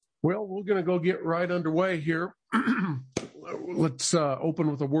Well, we're going to go get right underway here. Let's open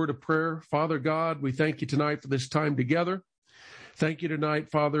with a word of prayer. Father God, we thank you tonight for this time together. Thank you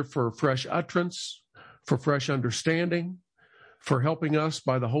tonight, Father, for fresh utterance, for fresh understanding, for helping us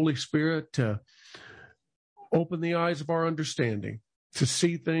by the Holy Spirit to open the eyes of our understanding, to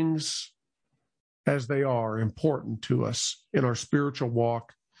see things as they are important to us in our spiritual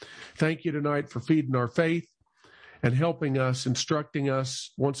walk. Thank you tonight for feeding our faith and helping us, instructing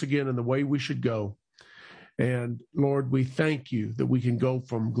us once again in the way we should go. And Lord, we thank you that we can go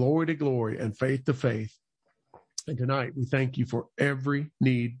from glory to glory and faith to faith. And tonight we thank you for every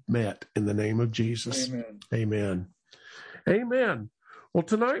need met in the name of Jesus. Amen. Amen. Amen. Well,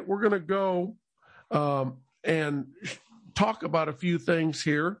 tonight we're going to go and talk about a few things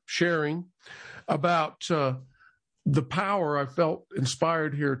here, sharing about the power. I felt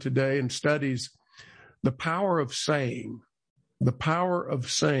inspired here today in studies. The power of saying, the power of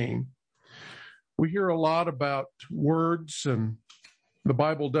saying. We hear a lot about words, and the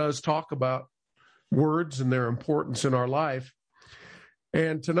Bible does talk about words and their importance in our life.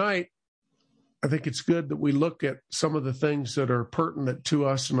 And tonight, I think it's good that we look at some of the things that are pertinent to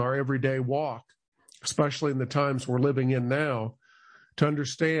us in our everyday walk, especially in the times we're living in now, to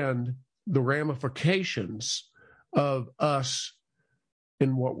understand the ramifications of us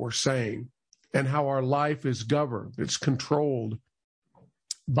in what we're saying. And how our life is governed. It's controlled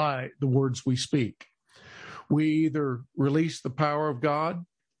by the words we speak. We either release the power of God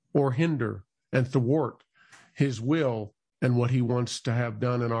or hinder and thwart his will and what he wants to have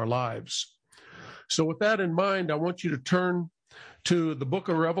done in our lives. So with that in mind, I want you to turn to the book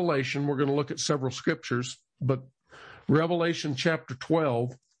of Revelation. We're going to look at several scriptures, but Revelation chapter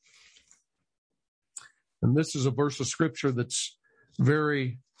 12. And this is a verse of scripture that's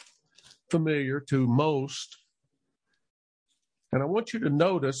very familiar to most. And I want you to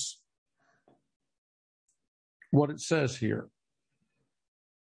notice what it says here.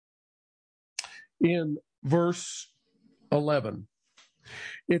 In verse 11,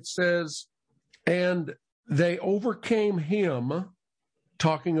 it says, "And they overcame him,"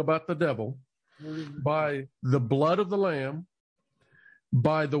 talking about the devil, "by the blood of the Lamb,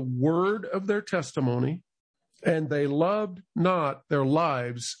 by the word of their testimony, and they loved not their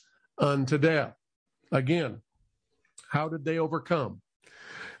lives unto death." Again, how did they overcome?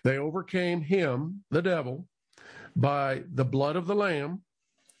 They overcame him, the devil, by the blood of the Lamb,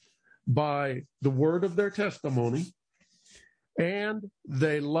 by the word of their testimony, and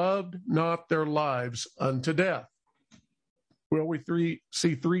they loved not their lives unto death. Well, we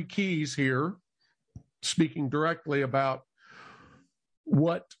see three keys here, speaking directly about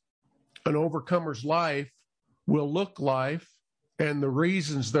what an overcomer's life will look like, and the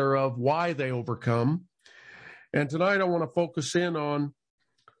reasons thereof why they overcome. And tonight I want to focus in on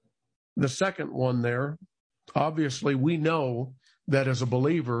the second one there. Obviously, we know that as a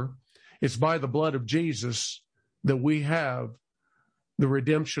believer, it's by the blood of Jesus that we have the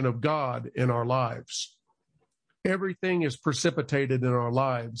redemption of God in our lives. Everything is precipitated in our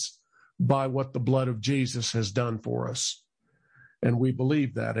lives by what the blood of Jesus has done for us. And we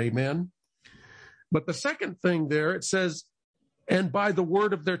believe that. Amen. But the second thing there, it says, "And by the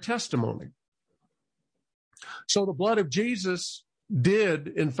word of their testimony." So the blood of Jesus did,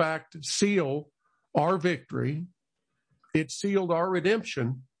 in fact, seal our victory. It sealed our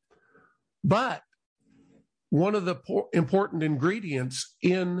redemption. But one of the important ingredients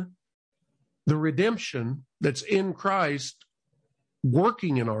in the redemption that's in Christ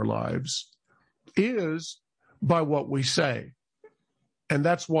working in our lives is by what we say. And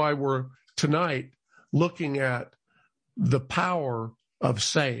that's why we're tonight looking at the power of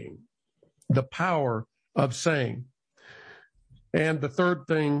saying, the power of saying. And the third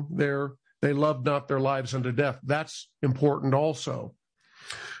thing there, they loved not their lives unto death. That's important also.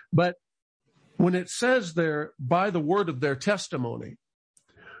 But when it says there, by the word of their testimony,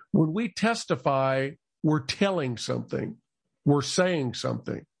 when we testify, we're telling something, we're saying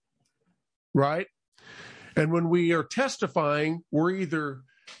something, right? And when we are testifying, we're either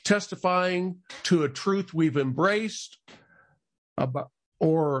testifying to a truth we've embraced about,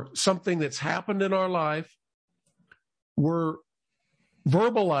 or something that's happened in our life. We're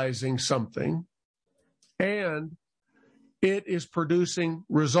verbalizing something, and it is producing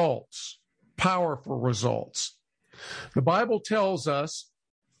results, powerful results. The Bible tells us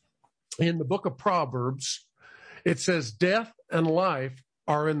in the book of Proverbs, it says, "Death and life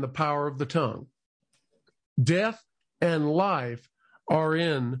are in the power of the tongue." Death and life are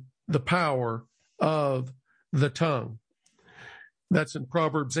in the power of the tongue. That's in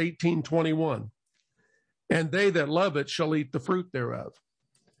Proverbs 18:21. "And they that love it shall eat the fruit thereof."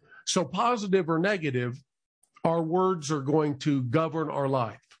 So positive or negative, our words are going to govern our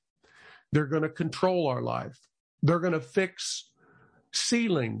life. They're going to control our life. They're going to fix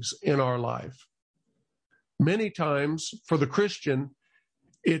ceilings in our life. Many times for the Christian,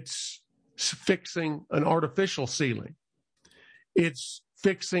 it's fixing an artificial ceiling. It's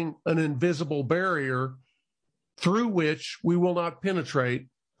fixing an invisible barrier through which we will not penetrate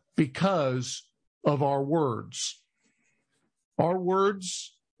because of our words. Our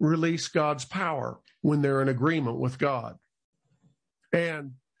words release God's power when they're in agreement with God.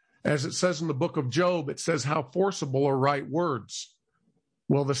 And as it says in the book of Job, it says how forcible are right words.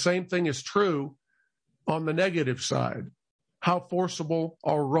 Well, the same thing is true on the negative side. How forcible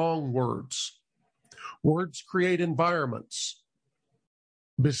are wrong words? Words create environments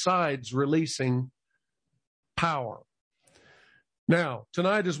besides releasing power. Now,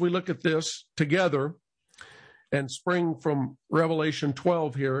 tonight as we look at this together and spring from Revelation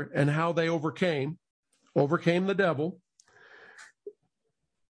 12 here and how they overcame the devil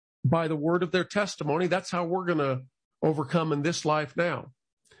by the word of their testimony, that's how we're going to overcome in this life now.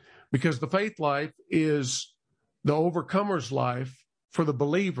 Because the faith life is the overcomer's life for the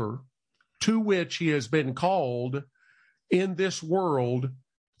believer to which he has been called in this world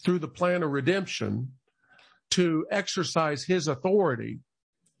through the plan of redemption to exercise his authority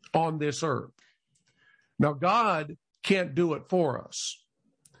on this earth. Now, God can't do it for us.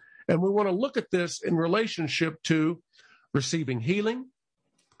 And we want to look at this in relationship to receiving healing,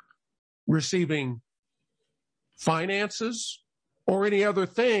 receiving finances, or any other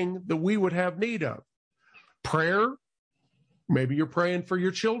thing that we would have need of. Prayer, maybe you're praying for your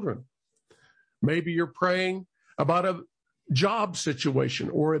children. Maybe you're praying about a job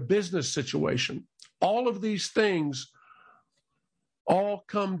situation or a business situation. All of these things all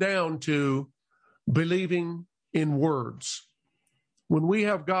come down to believing in words. When we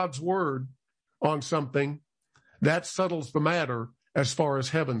have God's word on something, that settles the matter as far as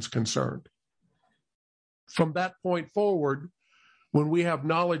heaven's concerned. From that point forward, when we have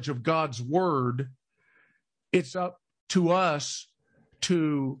knowledge of God's word, it's up to us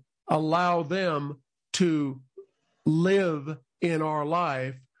to allow them to live in our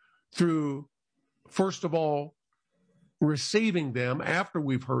life through, first of all, receiving them after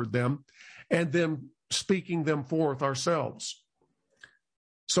we've heard them, and then speaking them forth ourselves.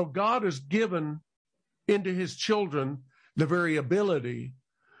 So God has given into his children the very ability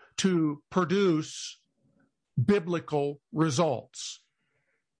to produce biblical results.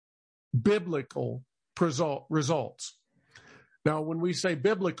 Biblical results. Now, when we say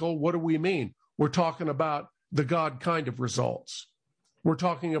biblical, what do we mean? We're talking about the God kind of results. We're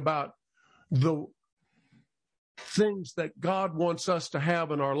talking about the things that God wants us to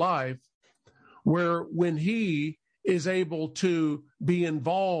have in our life, where when he is able to be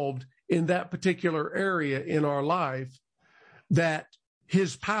involved in that particular area in our life, that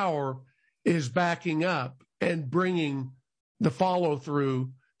his power is backing up and bringing the follow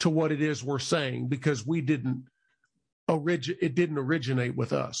through to what it is we're saying, because it didn't originate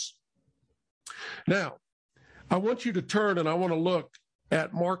with us. Now, I want you to turn and I want to look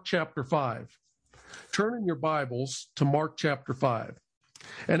at Mark chapter 5. Turn in your Bibles to Mark chapter 5.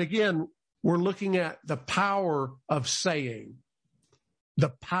 And again, we're looking at the power of saying.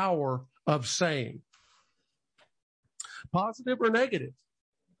 The power of saying. Positive or negative?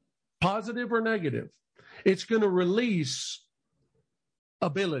 Positive or negative? It's going to release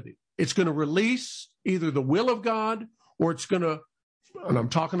ability. It's going to release either the will of God, or it's going to, and I'm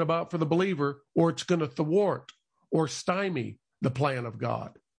talking about for the believer, or it's going to thwart or stymie the plan of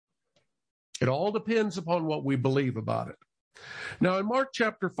God. It all depends upon what we believe about it. Now, in Mark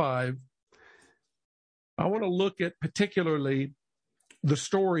chapter 5, I want to look at particularly the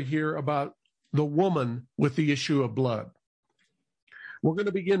story here about the woman with the issue of blood. We're going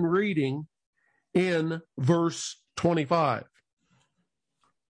to begin reading in verse 25.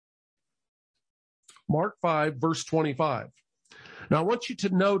 Mark 5, verse 25. Now, I want you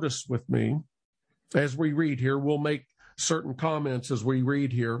to notice with me as we read here. We'll make certain comments as we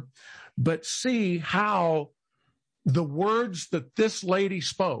read here, but see how the words that this lady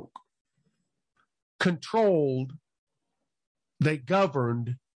spoke controlled, they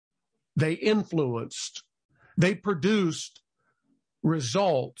governed, they influenced, they produced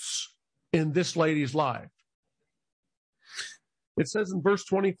results in this lady's life. It says in verse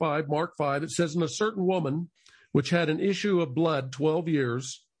 25, Mark 5, it says, "And a certain woman which had an issue of blood 12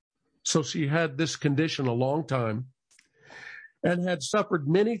 years, so she had this condition a long time, and had suffered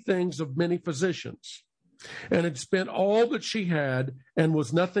many things of many physicians, and had spent all that she had, and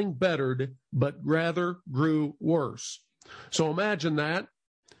was nothing bettered, but rather grew worse." So imagine that.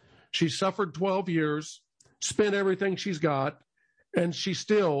 She suffered 12 years, spent everything she's got, and she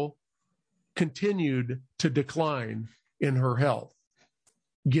still continued to decline in her health,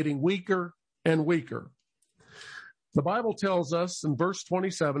 getting weaker and weaker. The Bible tells us in verse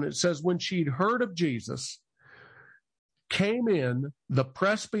 27, it says, when she'd heard of Jesus, came in the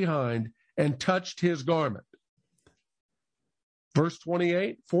press behind and touched his garment. Verse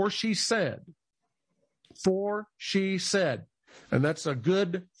 28, for she said, and that's a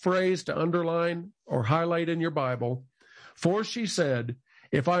good phrase to underline or highlight in your Bible. For she said,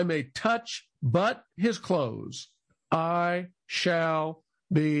 if I may touch but his clothes, I shall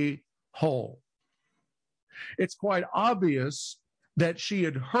be whole. It's quite obvious that she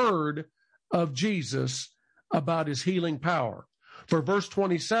had heard of Jesus about his healing power. For verse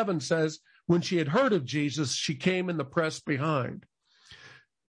 27 says, when she had heard of Jesus, she came in the press behind.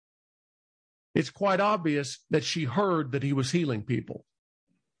 It's quite obvious that she heard that he was healing people.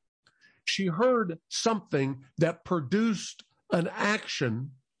 She heard something that produced an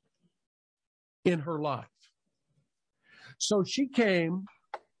action in her life. So she came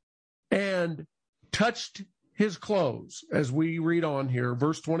and touched his clothes, as we read on here,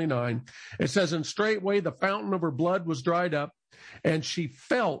 verse 29. It says, and straightway the fountain of her blood was dried up, and she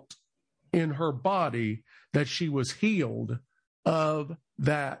felt in her body that she was healed of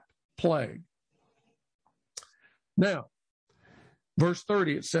that plague. Now, verse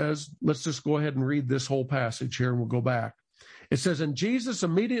 30, it says, let's just go ahead and read this whole passage here and we'll go back. It says, and Jesus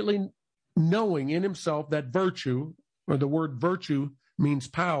immediately knowing in himself that virtue, or the word virtue means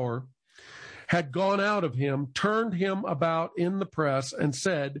power, had gone out of him, turned him about in the press and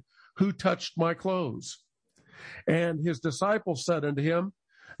said, who touched my clothes? And his disciples said unto him,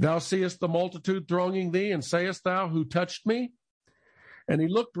 thou seest the multitude thronging thee, and sayest thou, who touched me? And he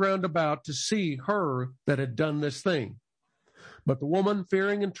looked round about to see her that had done this thing. But the woman,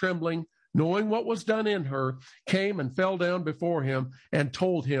 fearing and trembling, knowing what was done in her, came and fell down before him and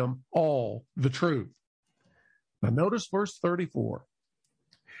told him all the truth. Now notice verse 34.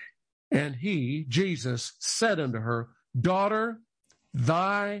 And he, Jesus, said unto her, daughter,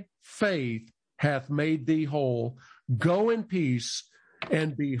 thy faith hath made thee whole. Go in peace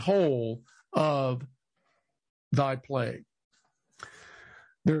and be whole of thy plague.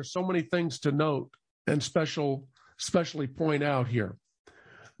 There are so many things to note and especially point out here.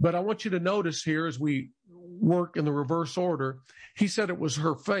 But I want you to notice here as we work in the reverse order, he said it was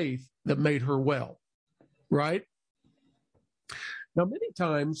her faith that made her well, right? Now, many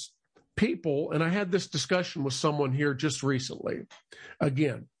times people, and I had this discussion with someone here just recently,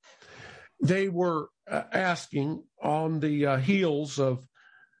 again, they were asking on the heels of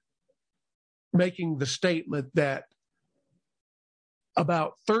making the statement that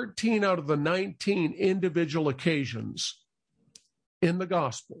about 13 out of the 19 individual occasions in the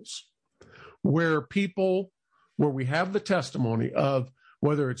Gospels where we have the testimony of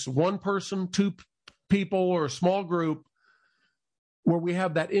whether it's one person, two people, or a small group, where we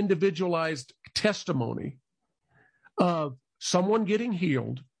have that individualized testimony of someone getting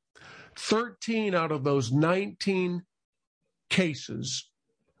healed, 13 out of those 19 cases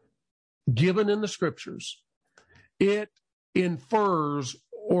given in the scriptures, it infers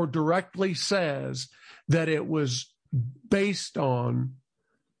or directly says that it was based on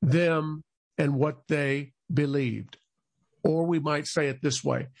them and what they believed. Or we might say it this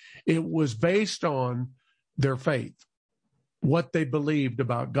way. It was based on their faith, what they believed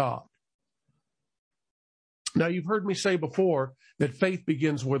about God. Now, you've heard me say before that faith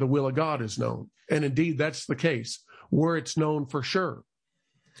begins where the will of God is known. And indeed, that's the case, where it's known for sure.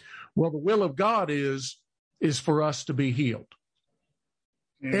 Well, the will of God is for us to be healed.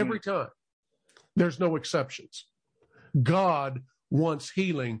 Mm-hmm. Every time. There's no exceptions. God wants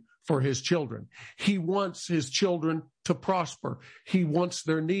healing for his children. He wants his children to prosper. He wants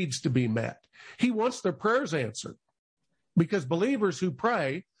their needs to be met. He wants their prayers answered. Because believers who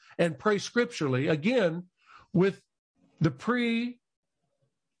pray and pray scripturally, again, with the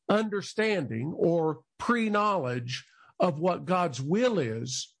pre-understanding or pre-knowledge of what God's will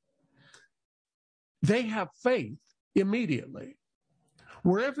is, they have faith immediately.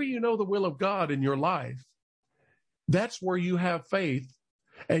 Wherever you know the will of God in your life, that's where you have faith,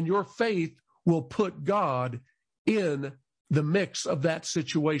 and your faith will put God in the mix of that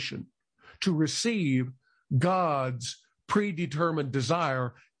situation to receive God's predetermined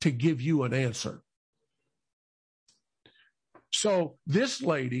desire to give you an answer. So this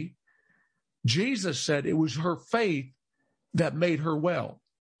lady, Jesus said it was her faith that made her well.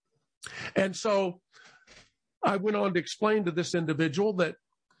 And so I went on to explain to this individual that,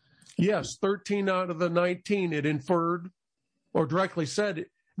 yes, 13 out of the 19, it inferred or directly said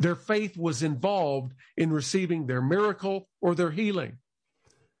their faith was involved in receiving their miracle or their healing.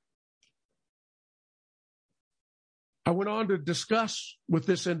 I went on to discuss with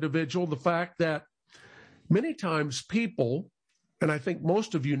this individual the fact that many times people, and I think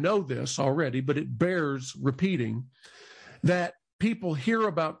most of you know this already, but it bears repeating, that people hear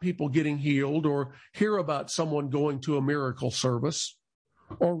about people getting healed or hear about someone going to a miracle service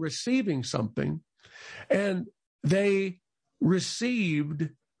or receiving something, and they received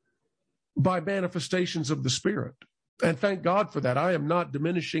by manifestations of the Spirit. And thank God for that. I am not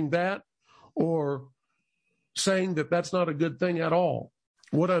diminishing that or saying that that's not a good thing at all.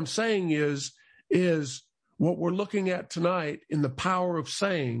 What I'm saying is what we're looking at tonight in the power of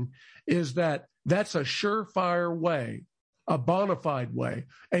saying is that that's a surefire way, a bona fide way,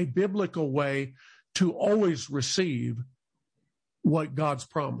 a biblical way to always receive what God's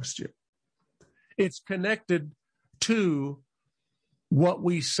promised you. It's connected to what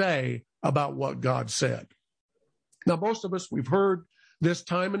we say about what God said. Now, most of us, we've heard this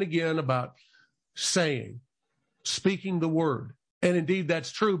time and again about saying, speaking the word. And indeed,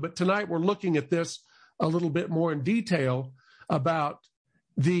 that's true. But tonight we're looking at this a little bit more in detail about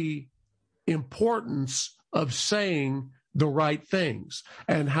the importance of saying the right things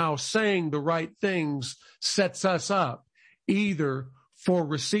and how saying the right things sets us up either for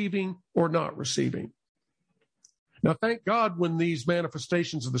receiving or not receiving. Now, thank God when these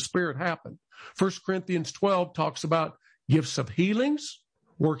manifestations of the Spirit happen. 1 Corinthians 12 talks about gifts of healings,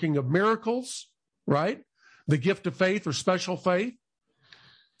 working of miracles, right? The gift of faith or special faith.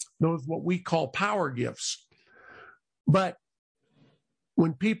 Those what we call power gifts. But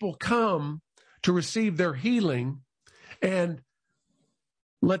when people come to receive their healing, and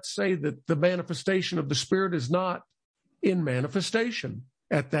let's say that the manifestation of the Spirit is not in manifestation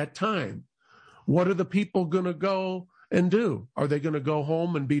at that time, what are the people going to go and do? Are they going to go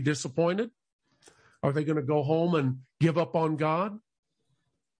home and be disappointed? Are they going to go home and give up on God?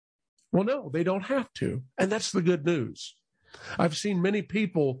 Well, no, they don't have to. And that's the good news. I've seen many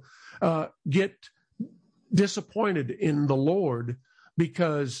people get disappointed in the Lord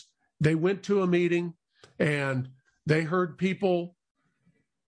because they went to a meeting and they heard people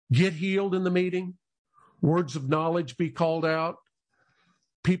get healed in the meeting, words of knowledge be called out,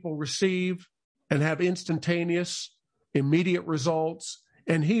 people receive and have instantaneous, immediate results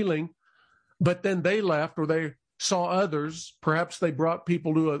and healing, but then they left or they saw others. Perhaps they brought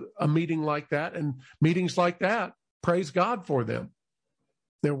people to a meeting like that, and meetings like that, praise God for them.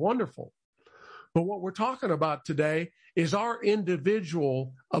 They're wonderful. But what we're talking about today is our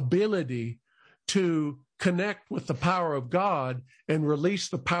individual ability to connect with the power of God and release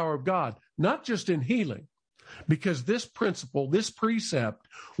the power of God, not just in healing, because this principle, this precept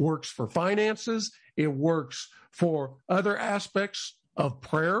works for finances. It works for other aspects of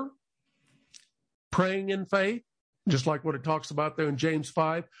prayer, praying in faith, just like what it talks about there in James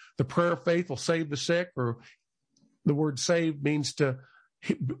 5. The prayer of faith will save the sick, or the word save means to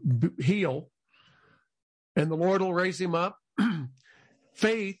heal, and the Lord will raise him up.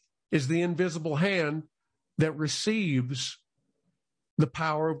 Faith is the invisible hand that receives the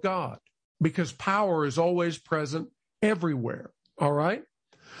power of God, because power is always present everywhere. All right?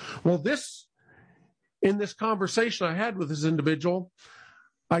 Well, in this conversation I had with this individual,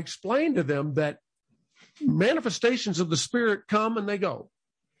 I explained to them that manifestations of the Spirit come and they go.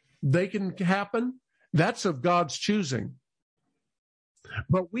 They can happen. That's of God's choosing.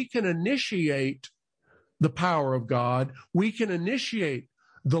 But we can initiate the power of God. We can initiate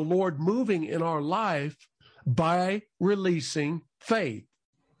the Lord moving in our life by releasing faith,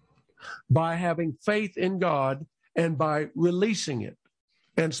 by having faith in God and by releasing it.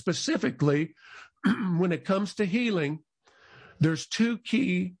 And specifically, when it comes to healing, there's two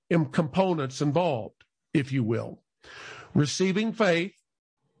key components involved, if you will: receiving faith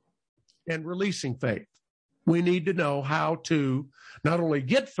and releasing faith. We need to know how to not only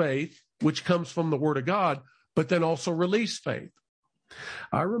get faith, which comes from the Word of God, but then also release faith.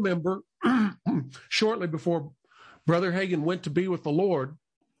 I remember shortly before Brother Hagin went to be with the Lord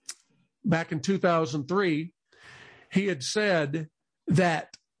back in 2003, he had said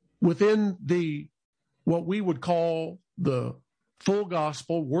that within what we would call the full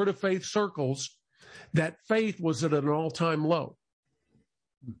gospel, word of faith circles, that faith was at an all-time low.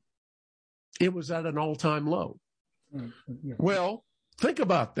 It was at an all-time low. Well, think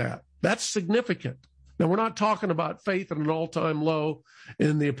about that. That's significant. Now, we're not talking about faith at an all-time low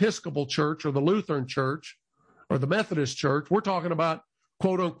in the Episcopal Church or the Lutheran Church or the Methodist Church. We're talking about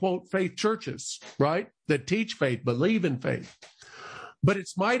quote-unquote faith churches, right, that teach faith, believe in faith. But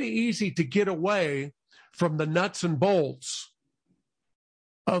it's mighty easy to get away from the nuts and bolts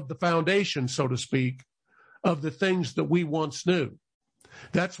of the foundation, so to speak, of the things that we once knew.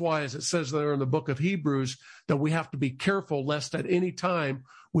 That's why, as it says there in the book of Hebrews, that we have to be careful lest at any time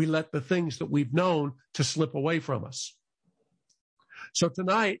we let the things that we've known to slip away from us. So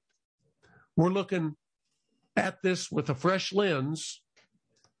tonight, we're looking at this with a fresh lens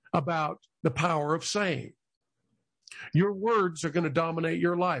about the power of saying. Your words are going to dominate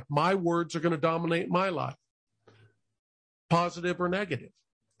your life. My words are going to dominate my life, positive or negative.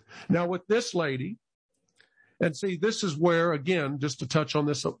 Now, with this lady, and see, this is where, again, just to touch on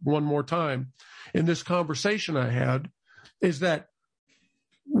this one more time, in this conversation I had, is that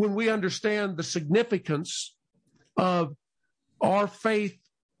when we understand the significance of our faith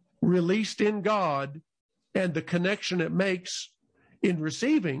released in God and the connection it makes in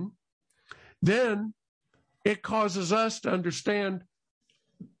receiving, then it causes us to understand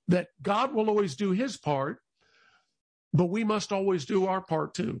that God will always do his part, but we must always do our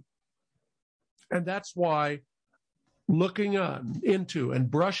part too. And that's why looking into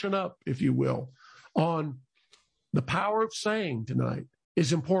and brushing up, if you will, on the power of saying tonight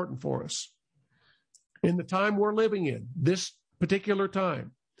is important for us. In the time we're living in, this particular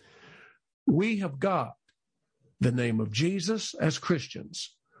time, we have got the name of Jesus as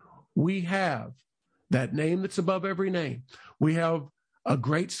Christians. We have that name that's above every name. We have a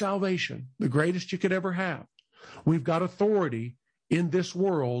great salvation, the greatest you could ever have. We've got authority in this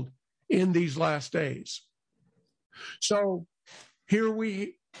world in these last days. So here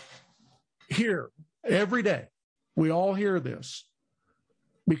we hear every day, we all hear this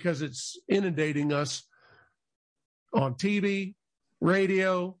because it's inundating us on TV,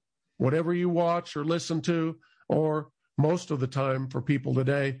 radio, whatever you watch or listen to, or most of the time for people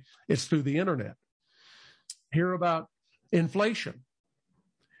today, it's through the internet. Hear about inflation.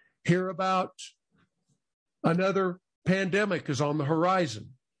 Hear about another pandemic is on the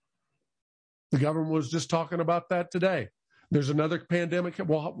horizon. The government was just talking about that today. There's another pandemic.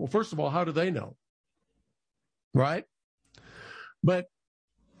 Well, first of all, how do they know? Right? But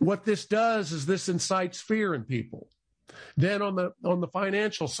what this does is this incites fear in people. Then on the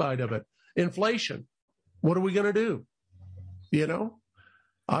financial side of it, inflation. What are we going to do? You know,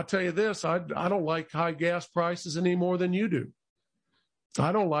 I'll tell you this, I don't like high gas prices any more than you do.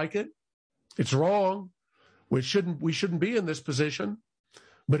 I don't like it. It's wrong. We shouldn't be in this position,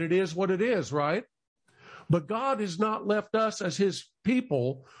 but it is what it is, right? But God has not left us as his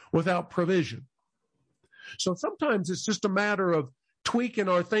people without provision. So sometimes it's just a matter of tweaking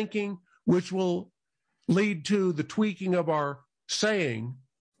our thinking, which will lead to the tweaking of our saying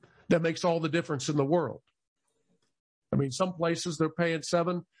that makes all the difference in the world. I mean, some places they're paying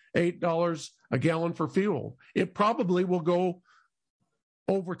 $7, $8 a gallon for fuel. It probably will go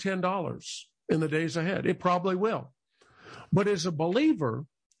over $10 in the days ahead. It probably will. But as a believer,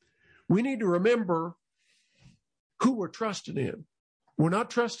 we need to remember who we're trusting in. We're not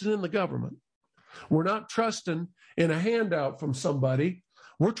trusting in the government. We're not trusting in a handout from somebody.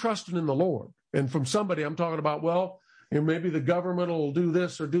 We're trusting in the Lord. And from somebody, I'm talking about, well, maybe the government will do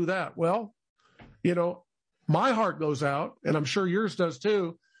this or do that. Well, you know, my heart goes out, and I'm sure yours does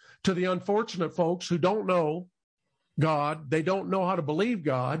too, to the unfortunate folks who don't know God. They don't know how to believe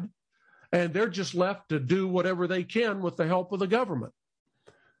God, and they're just left to do whatever they can with the help of the government.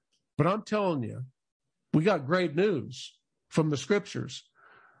 But I'm telling you, we got great news from the scriptures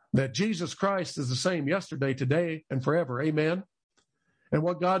that Jesus Christ is the same yesterday, today, and forever. Amen. And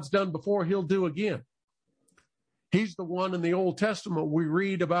what God's done before, he'll do again. He's the one in the Old Testament we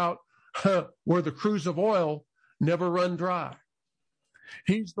read about where the cruse of oil never run dry.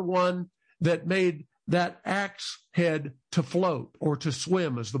 He's the one that made that axe head to float or to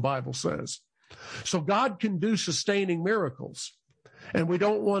swim, as the Bible says. So God can do sustaining miracles. And we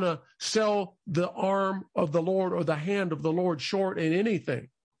don't want to sell the arm of the Lord or the hand of the Lord short in anything.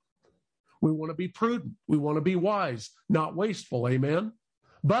 We want to be prudent. We want to be wise, not wasteful. Amen.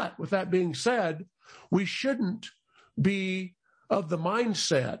 But with that being said, we shouldn't be of the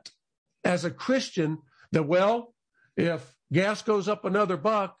mindset as a Christian that, well, if gas goes up another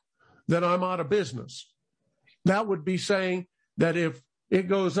buck, then I'm out of business. That would be saying that if it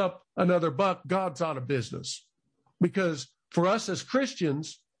goes up another buck, God's out of business. Because for us as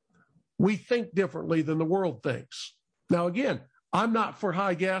Christians, we think differently than the world thinks. Now, again, I'm not for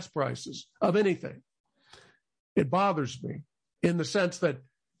high gas prices of anything. It bothers me in the sense that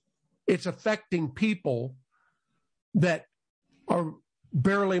it's affecting people that are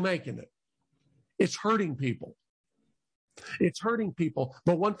barely making it. It's hurting people. It's hurting people.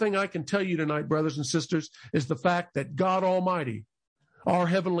 But one thing I can tell you tonight, brothers and sisters, is the fact that God Almighty, our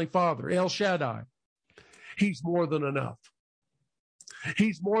Heavenly Father, El Shaddai, he's more than enough.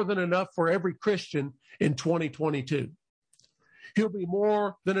 He's more than enough for every Christian in 2022. He'll be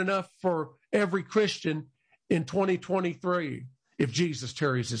more than enough for every Christian in 2023 if Jesus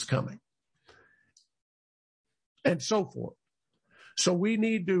tarries his coming. And so forth. So we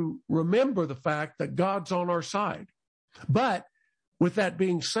need to remember the fact that God's on our side. But with that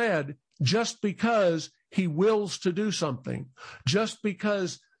being said, just because he wills to do something, just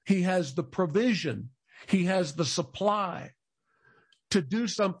because he has the provision, he has the supply to do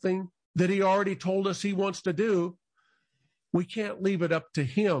something that he already told us he wants to do, we can't leave it up to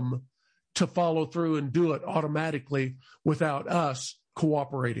him to follow through and do it automatically without us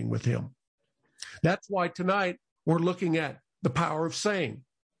cooperating with him. That's why tonight we're looking at the power of saying.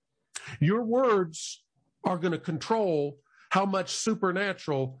 Your words are going to control how much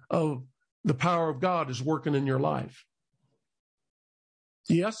supernatural of the power of God is working in your life.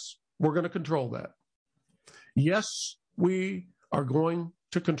 Yes, we're going to control that. Yes, we are going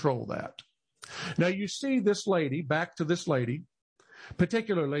to control that. Now you see this lady, back to this lady,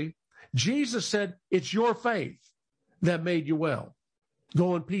 particularly, Jesus said, it's your faith that made you well.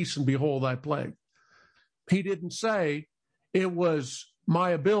 Go in peace and behold thy plague. He didn't say it was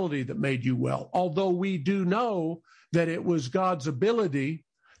my ability that made you well, although we do know that it was God's ability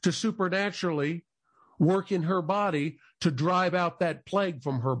to supernaturally work in her body to drive out that plague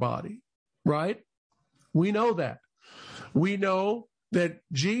from her body, right? We know that. We know that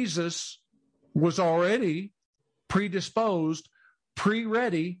Jesus was already predisposed,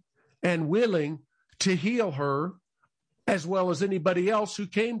 pre-ready, and willing to heal her as well as anybody else who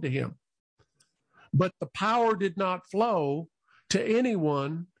came to him. But the power did not flow to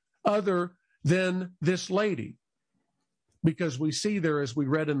anyone other than this lady. Because we see there, as we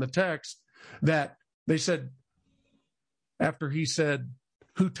read in the text, that they said, after he said,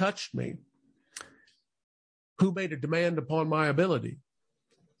 who touched me? Who made a demand upon my ability?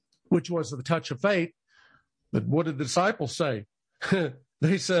 Which was the touch of faith. But what did the disciples say?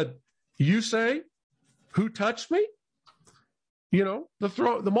 They said, you say, who touched me? You know,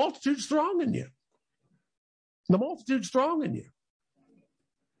 the multitude's thronging you. The multitude's thronging you.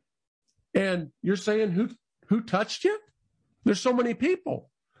 And you're saying, who touched you? There's so many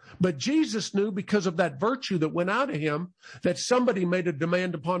people. But Jesus knew, because of that virtue that went out of him, that somebody made a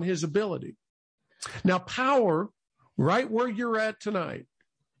demand upon his ability. Now, power, right where you're at tonight,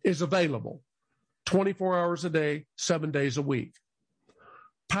 is available 24 hours a day, 7 days a week.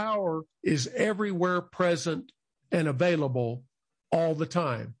 Power is everywhere present and available all the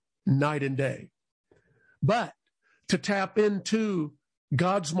time, night and day. But to tap into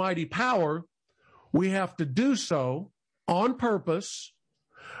God's mighty power, we have to do so on purpose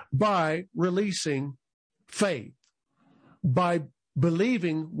by releasing faith, by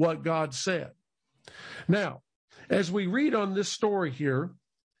believing what God said. Now, as we read on this story here,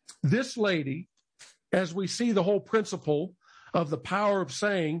 this lady, as we see the whole principle of the power of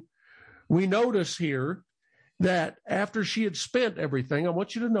saying, we notice here that after she had spent everything, I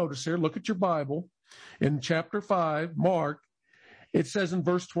want you to notice here, look at your Bible, in chapter 5, Mark, it says in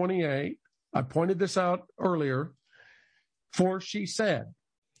verse 28, I pointed this out earlier, for she said.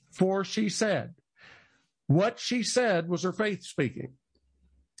 What she said was her faith speaking.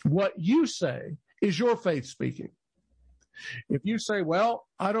 What you say is your faith speaking. If you say, well,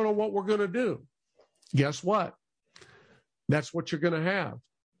 I don't know what we're going to do, guess what? That's what you're going to have.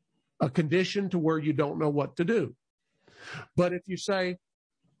 A condition to where you don't know what to do. But if you say,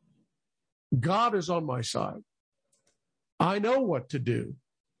 God is on my side, I know what to do,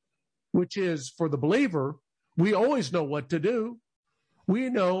 which is, for the believer, we always know what to do. We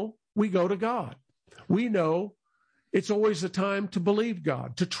know we go to God. We know it's always a time to believe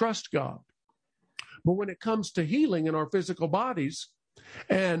God, to trust God. But when it comes to healing in our physical bodies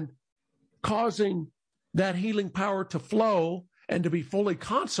and causing that healing power to flow and to be fully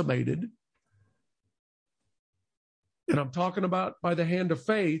consummated, and I'm talking about by the hand of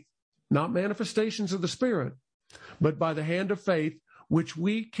faith, not manifestations of the Spirit, but by the hand of faith, which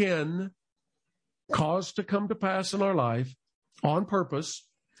we can cause to come to pass in our life on purpose.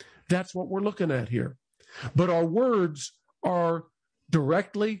 That's what we're looking at here. But our words are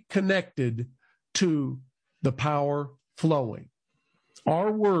directly connected to the power flowing.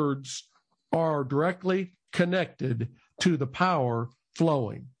 Our words are directly connected to the power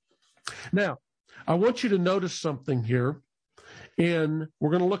flowing. Now, I want you to notice something here. We're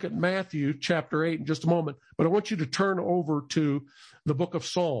going to look at Matthew chapter 8 in just a moment, but I want you to turn over to the book of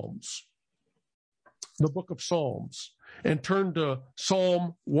Psalms. The book of Psalms, and turn to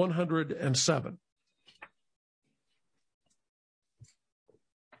Psalm 107.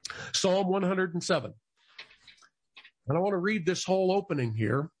 Psalm 107. And I want to read this whole opening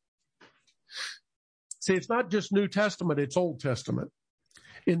here. See, it's not just New Testament, it's Old Testament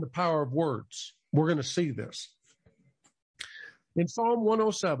in the power of words. We're going to see this. In Psalm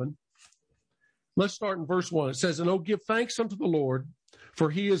 107, let's start in verse 1. It says, "And oh, give thanks unto the Lord, for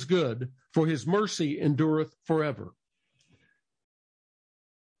he is good, for his mercy endureth forever."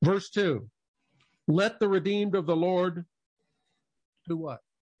 Verse 2, "Let the redeemed of the Lord do what?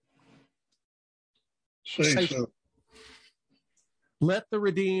 Say so. Let the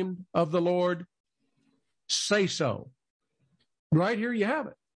redeemed of the Lord say so." Right here you have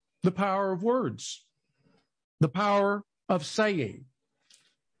it. The power of words. The power of saying.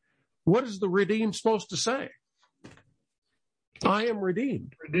 What is the redeemed supposed to say? I am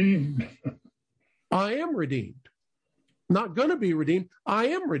redeemed. Redeemed. I am redeemed. Not going to be redeemed. I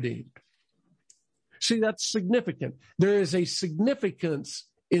am redeemed. See, that's significant. There is a significance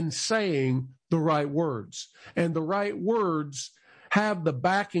in saying the right words. And the right words have the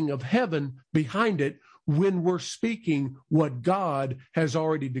backing of heaven behind it when we're speaking what God has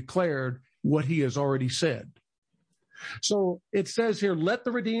already declared, what he has already said. So it says here, "Let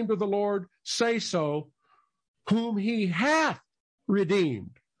the redeemed of the Lord say so, whom he hath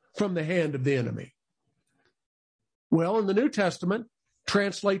redeemed from the hand of the enemy." Well, in the New Testament,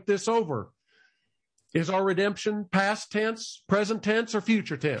 translate this over. Is our redemption past tense, present tense, or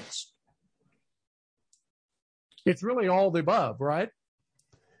future tense? It's really all the above, right?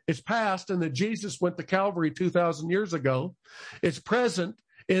 It's past in that Jesus went to Calvary 2,000 years ago. It's present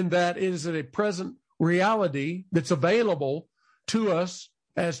in that it is a present reality that's available to us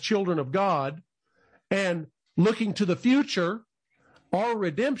as children of God. And looking to the future, our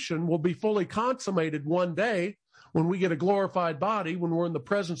redemption will be fully consummated one day when we get a glorified body, when we're in the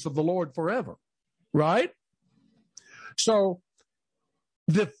presence of the Lord forever. Right? So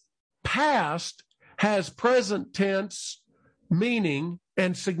the past has present tense meaning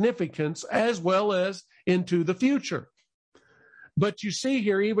and significance as well as into the future. But you see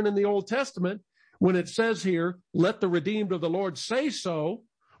here, even in the Old Testament, when it says here, "Let the redeemed of the Lord say so,"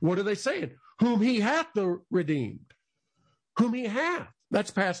 what are they saying? Whom he hath redeemed. Whom he hath.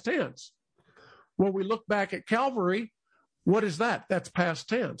 That's past tense. When we look back at Calvary, what is that? That's past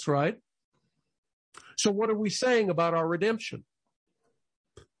tense, right? So what are we saying about our redemption?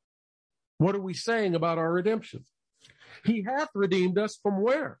 What are we saying about our redemption? He hath redeemed us from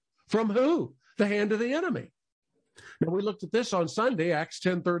where? From who? The hand of the enemy. Now we looked at this on Sunday, Acts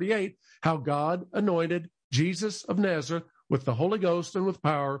 10:38, how God anointed Jesus of Nazareth with the Holy Ghost and with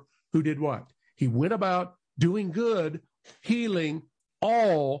power, who did what? He went about doing good, healing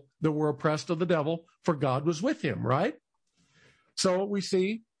all that were oppressed of the devil, for God was with him, right? So we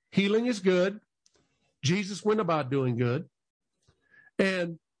see healing is good. Jesus went about doing good.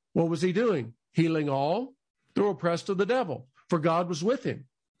 And what was he doing? Healing all that were oppressed of the devil, for God was with him.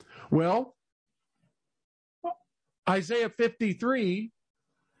 Well, Isaiah 53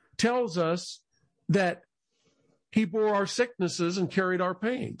 tells us that he bore our sicknesses and carried our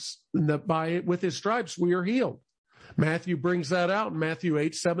pains, and that with his stripes we are healed. Matthew brings that out in Matthew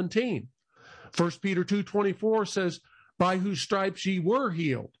 8:17. 1 Peter 2:24 says, "By whose stripes ye were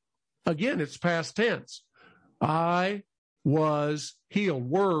healed." Again, it's past tense. I was healed.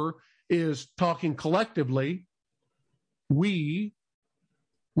 Were is talking collectively. We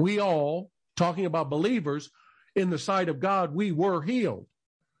all, talking about believers, in the sight of God, we were healed.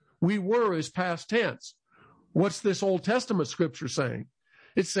 We were is past tense. What's this Old Testament scripture saying?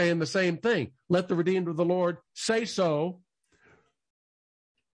 It's saying the same thing. Let the redeemed of the Lord say so,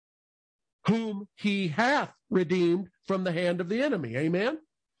 whom he hath redeemed from the hand of the enemy. Amen?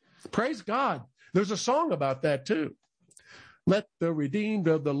 Praise God. There's a song about that too. Let the redeemed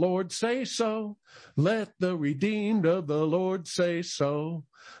of the Lord say so. Let the redeemed of the Lord say so.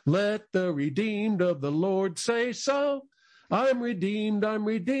 Let the redeemed of the Lord say so. I'm redeemed, I'm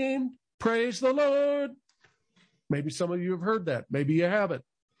redeemed. Praise the Lord. Maybe some of you have heard that. Maybe you haven't.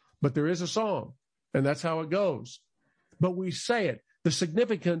 But there is a song, and that's how it goes. But we say it. The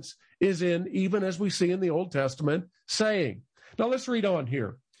significance is in, even as we see in the Old Testament, saying. Now let's read on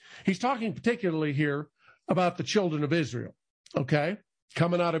here. He's talking particularly here about the children of Israel, okay,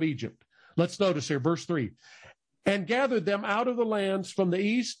 coming out of Egypt. Let's notice here, verse 3. And gathered them out of the lands from the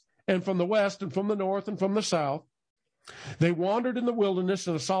east and from the west and from the north and from the south. They wandered in the wilderness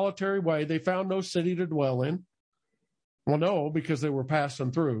in a solitary way. They found no city to dwell in. Well, no, because they were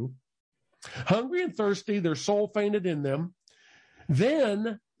passing through. Hungry and thirsty, their soul fainted in them.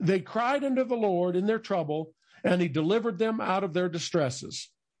 Then they cried unto the Lord in their trouble, and he delivered them out of their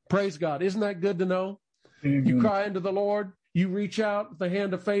distresses. Praise God. Isn't that good to know? Amen. You cry unto the Lord. You reach out with the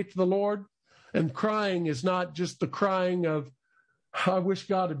hand of faith to the Lord. And crying is not just the crying of, I wish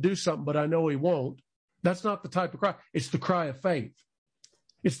God would do something, but I know he won't. That's not the type of cry. It's the cry of faith.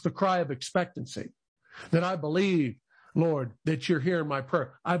 It's the cry of expectancy, that I believe, Lord, that you're hearing my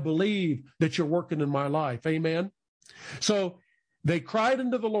prayer. I believe that you're working in my life. Amen. So they cried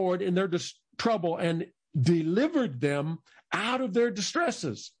unto the Lord in their trouble and delivered them out of their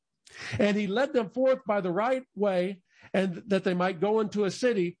distresses. And he led them forth by the right way, and that they might go into a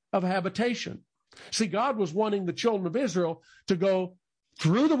city of habitation. See, God was wanting the children of Israel to go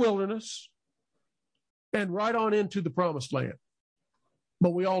through the wilderness and right on into the promised land. But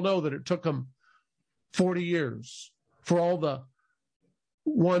we all know that it took them 40 years for all the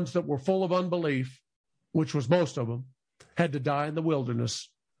ones that were full of unbelief, which was most of them, had to die in the wilderness,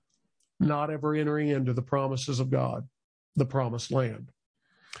 not ever entering into the promises of God, the promised land.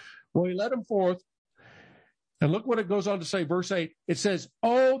 Well, he led them forth. And look what it goes on to say, verse 8. It says,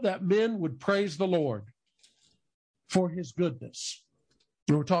 oh, that men would praise the Lord for his goodness.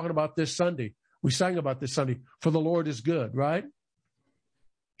 And we're talking about this Sunday. We sang about this Sunday. For the Lord is good, right?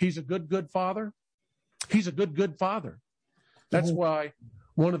 He's a good, good father. He's a good, good father. That's why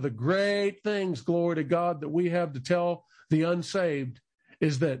one of the great things, glory to God, that we have to tell the unsaved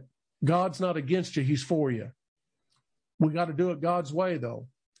is that God's not against you. He's for you. We got to do it God's way, though.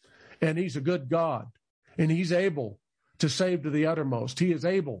 And he's a good God. And he's able to save to the uttermost. He is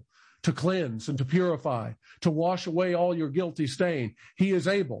able to cleanse and to purify, to wash away all your guilty stain. He is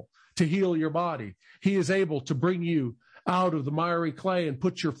able to heal your body. He is able to bring you out of the miry clay and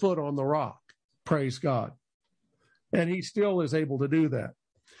put your foot on the rock. Praise God. And he still is able to do that.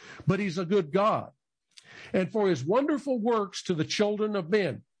 But he's a good God. And for his wonderful works to the children of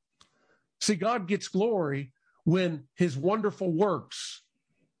men. See, God gets glory when his wonderful works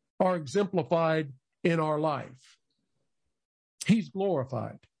are exemplified in our life. He's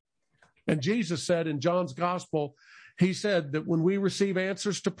glorified. And Jesus said in John's gospel, he said that when we receive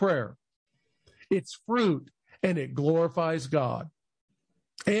answers to prayer, it's fruit and it glorifies God.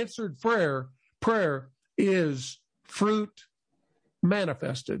 Answered prayer is fruit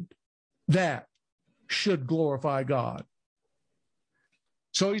manifested that should glorify God.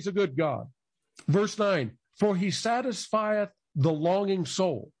 So he's a good God. Verse 9, for he satisfieth the longing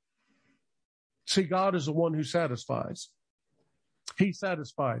soul. See, God is the one who satisfies. He's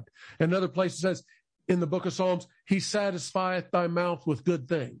satisfied. Another place it says in the book of Psalms, he satisfieth thy mouth with good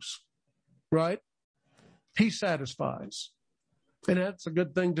things. Right? He satisfies. And that's a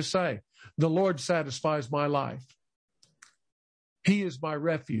good thing to say. The Lord satisfies my life. He is my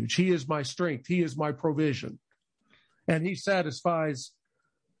refuge. He is my strength. He is my provision. And he satisfies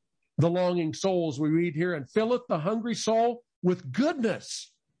the longing souls we read here, and filleth the hungry soul with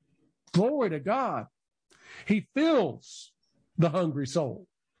goodness. Glory to God. He fills the hungry soul.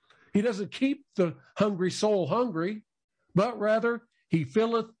 He doesn't keep the hungry soul hungry, but rather he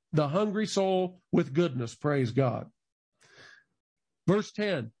filleth the hungry soul with goodness. Praise God. Verse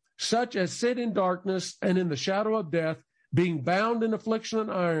 10, such as sit in darkness and in the shadow of death, being bound in affliction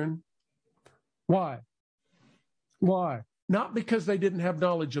and iron. Why? Why? Not because they didn't have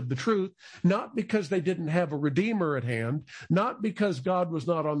knowledge of the truth, not because they didn't have a Redeemer at hand, not because God was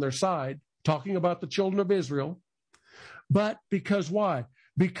not on their side, talking about the children of Israel, but because why?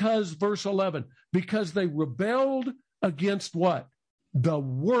 Because, verse 11, because they rebelled against what? The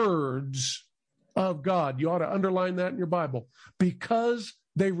words of God. You ought to underline that in your Bible. Because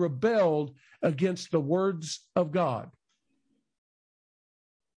they rebelled against the words of God.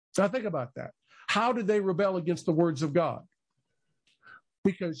 Now think about that. How did they rebel against the words of God?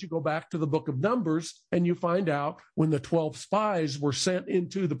 Because you go back to the book of Numbers and you find out when the 12 spies were sent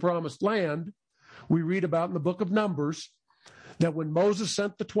into the promised land, we read about in the book of Numbers that when Moses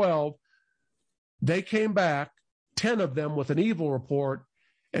sent the 12, they came back, 10 of them with an evil report,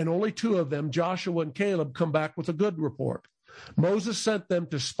 and only 2 of them, Joshua and Caleb, come back with a good report. Moses sent them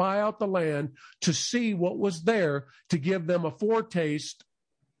to spy out the land, to see what was there, to give them a foretaste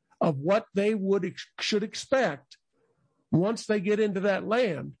of what they should expect once they get into that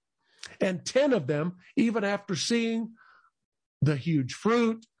land. And 10 of them, even after seeing the huge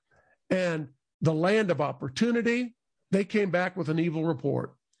fruit and the land of opportunity, they came back with an evil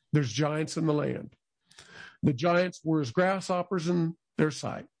report. There's giants in the land. The giants were as grasshoppers in their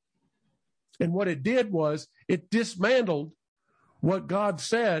sight. And what it did was it dismantled what God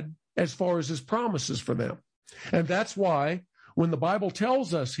said as far as his promises for them. And that's why when the Bible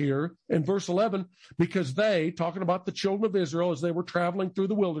tells us here in verse 11, because they, talking about the children of Israel as they were traveling through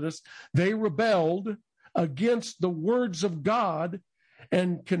the wilderness, they rebelled against the words of God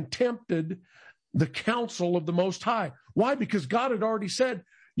and contempted the counsel of the Most High. Why? Because God had already said,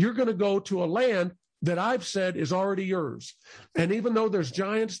 you're going to go to a land that I've said is already yours. And even though there's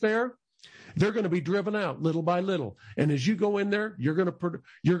giants there, they're going to be driven out little by little. And as you go in there, you're going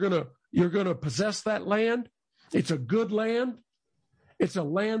to possess that land. It's a good land. It's a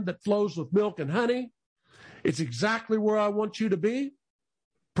land that flows with milk and honey. It's exactly where I want you to be.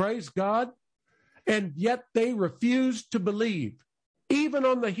 Praise God. And yet they refused to believe, even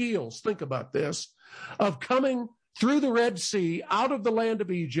on the heels, think about this, of coming through the Red Sea, out of the land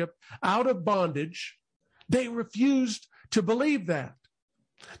of Egypt, out of bondage. They refused to believe that.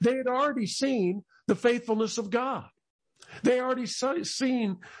 They had already seen the faithfulness of God. They already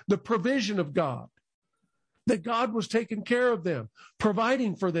seen the provision of God, that God was taking care of them,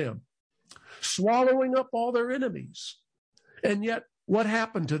 providing for them, swallowing up all their enemies. And yet, what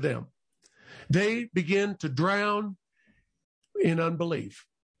happened to them? They began to drown in unbelief.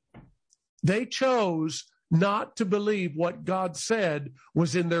 They chose not to believe what God said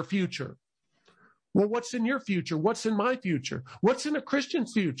was in their future. Well, what's in your future? What's in my future? What's in a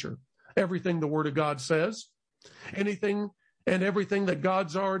Christian's future? Everything the Word of God says. Anything and everything that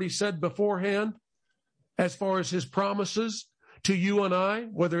God's already said beforehand, as far as his promises to you and I,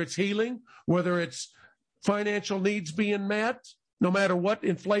 whether it's healing, whether it's financial needs being met, no matter what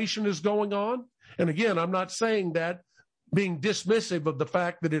inflation is going on. And again, I'm not saying that being dismissive of the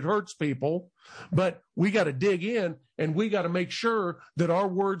fact that it hurts people, but we got to dig in and we got to make sure that our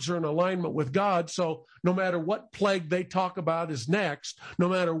words are in alignment with God. So no matter what plague they talk about is next, no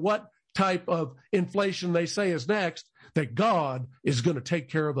matter what type of inflation they say is next, that God is going to take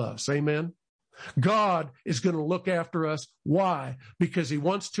care of us. Amen. God is going to look after us. Why? Because he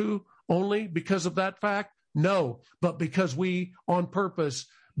wants to? Only because of that fact? No, but because we on purpose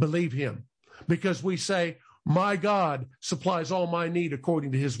believe him. Because we say, my God supplies all my need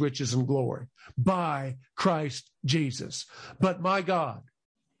according to his riches and glory by Christ Jesus. But my God,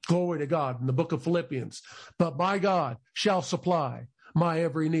 glory to God in the book of Philippians, but my God shall supply my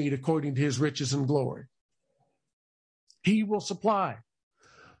every need according to his riches and glory. He will supply,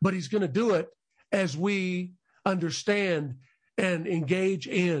 but he's going to do it as we understand and engage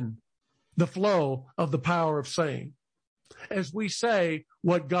in the flow of the power of saying. As we say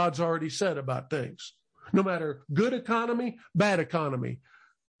what God's already said about things. No matter good economy, bad economy,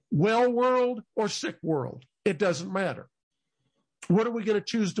 well world or sick world, it doesn't matter. What are we going to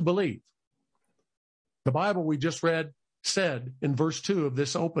choose to believe? The Bible we just read said in verse 2 of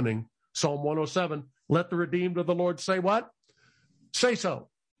this opening, Psalm 107, let the redeemed of the Lord say what? Say so.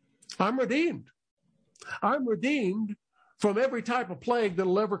 I'm redeemed. I'm redeemed from every type of plague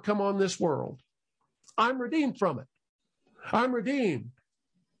that'll ever come on this world. I'm redeemed from it. I'm redeemed.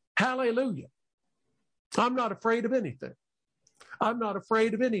 Hallelujah. I'm not afraid of anything. I'm not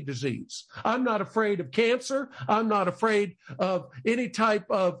afraid of any disease. I'm not afraid of cancer. I'm not afraid of any type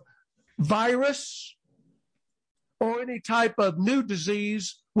of virus or any type of new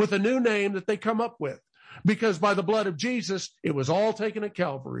disease with a new name that they come up with. Because by the blood of Jesus, it was all taken at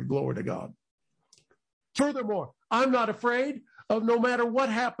Calvary. Glory to God. Furthermore, I'm not afraid of no matter what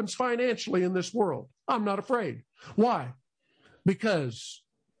happens financially in this world. I'm not afraid. Why? Because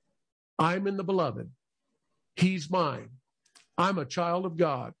I'm in the beloved. He's mine. I'm a child of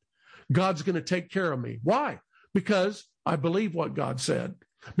God. God's going to take care of me. Why? Because I believe what God said.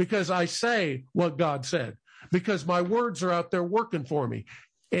 Because I say what God said. Because my words are out there working for me.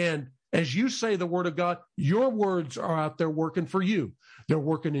 And as you say the word of God, your words are out there working for you. They're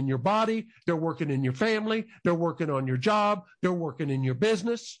working in your body. They're working in your family. They're working on your job. They're working in your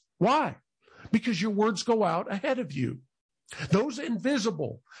business. Why? Because your words go out ahead of you. Those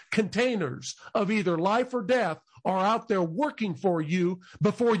invisible containers of either life or death are out there working for you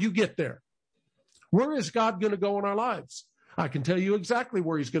before you get there. Where is God going to go in our lives? I can tell you exactly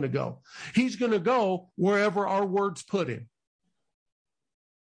where he's going to go. He's going to go wherever our words put him.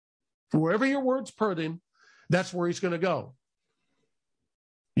 Wherever your words put him, that's where he's going to go.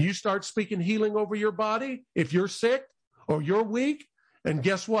 You start speaking healing over your body if you're sick or you're weak, and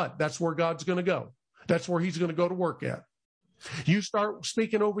guess what? That's where God's going to go. That's where he's going to go to work at. You start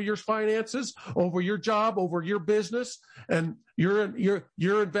speaking over your finances, over your job, over your business, and your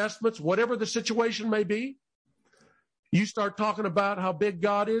investments, whatever the situation may be. You start talking about how big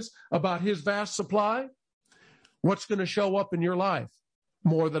God is, about his vast supply. What's going to show up in your life?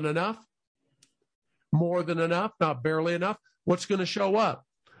 More than enough? More than enough, not barely enough. What's going to show up?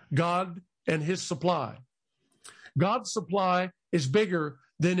 God and his supply. God's supply is bigger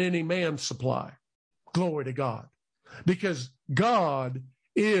than any man's supply. Glory to God. Because God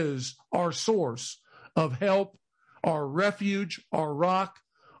is our source of help, our refuge, our rock,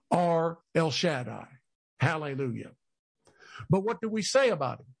 our El Shaddai. Hallelujah. But what do we say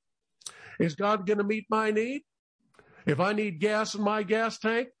about him? Is God going to meet my need? If I need gas in my gas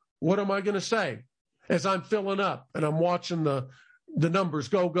tank, what am I going to say as I'm filling up and I'm watching the numbers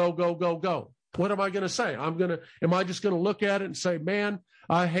go, go, go, go, go? What am I going to say? Am I just going to look at it and say, man,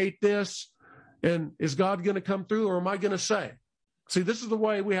 I hate this? And is God going to come through, or am I going to say? See, this is the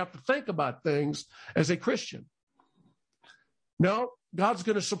way we have to think about things as a Christian. No, God's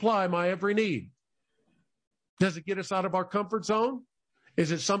going to supply my every need. Does it get us out of our comfort zone?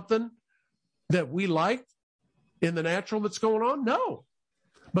 Is it something that we like in the natural that's going on? No.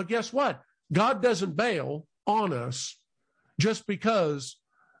 But guess what? God doesn't bail on us just because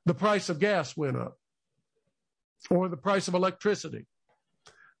the price of gas went up or the price of electricity.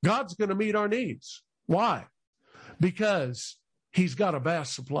 God's going to meet our needs. Why? Because he's got a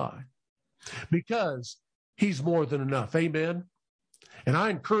vast supply. Because he's more than enough. Amen. And I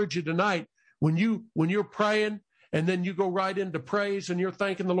encourage you tonight, when you're praying and then you go right into praise and you're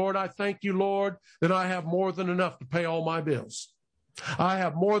thanking the Lord, I thank you, Lord, that I have more than enough to pay all my bills. I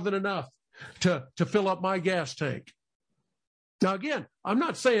have more than enough to fill up my gas tank. Now, again, I'm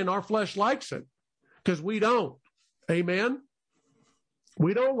not saying our flesh likes it, because we don't. Amen.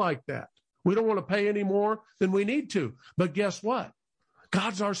 We don't like that. We don't want to pay any more than we need to. But guess what?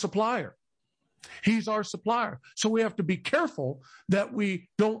 God's our supplier. He's our supplier. So we have to be careful that we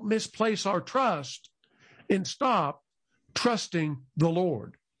don't misplace our trust and stop trusting the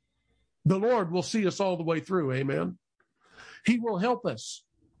Lord. The Lord will see us all the way through. Amen. He will help us.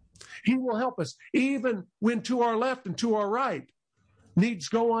 He will help us even when to our left and to our right needs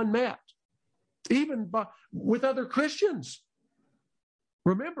go unmet, even with other Christians.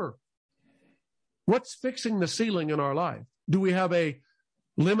 Remember, what's fixing the ceiling in our life? Do we have a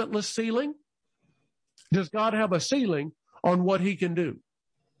limitless ceiling? Does God have a ceiling on what he can do?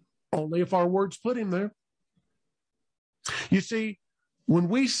 Only if our words put him there. You see, when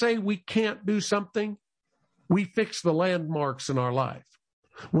we say we can't do something, we fix the landmarks in our life.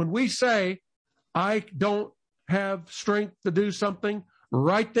 When we say, I don't have strength to do something,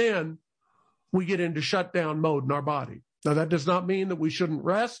 right then we get into shutdown mode in our body. Now, that does not mean that we shouldn't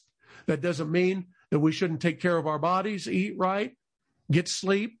rest. That doesn't mean that we shouldn't take care of our bodies, eat right, get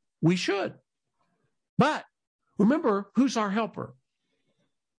sleep. We should. But remember, who's our helper?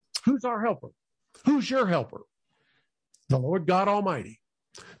 Who's our helper? Who's your helper? The Lord God Almighty.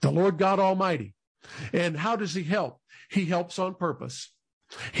 The Lord God Almighty. And how does he help? He helps on purpose.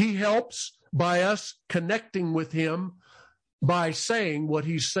 He helps by us connecting with him by saying what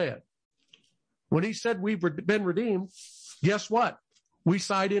he said. When he said we've been redeemed, guess what? We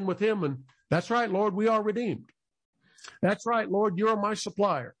side in with him, and that's right, Lord, we are redeemed. That's right, Lord, you're my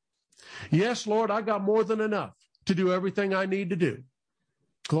supplier. Yes, Lord, I got more than enough to do everything I need to do.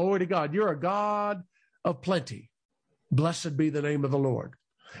 Glory to God. You're a God of plenty. Blessed be the name of the Lord.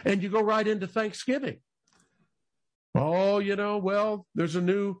 And you go right into Thanksgiving. Oh, well, there's a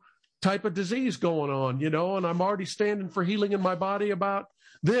new type of disease going on, and I'm already standing for healing in my body about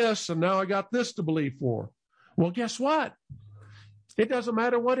this, and now I got this to believe for. Well, guess what? It doesn't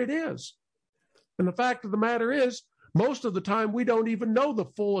matter what it is. And the fact of the matter is, most of the time, we don't even know the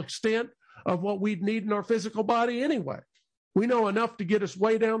full extent of what we need in our physical body anyway. We know enough to get us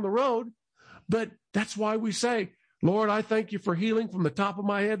way down the road, but that's why we say, Lord, I thank you for healing from the top of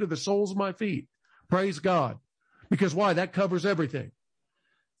my head to the soles of my feet. Praise God. Because why? That covers everything.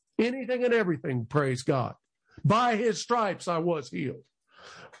 Anything and everything, praise God. By his stripes, I was healed.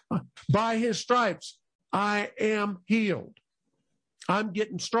 By his stripes, I am healed. I'm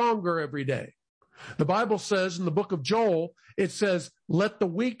getting stronger every day. The Bible says in the book of Joel, it says, let the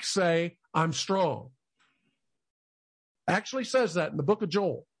weak say, I'm strong. Actually says that in the book of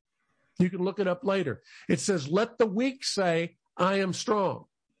Joel. You can look it up later. It says, let the weak say, I am strong.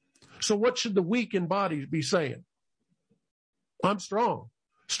 So what should the weak in body be saying? I'm strong.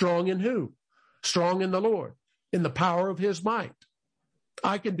 Strong in who? Strong in the Lord, in the power of his might.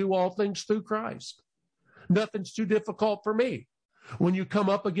 I can do all things through Christ. Nothing's too difficult for me. When you come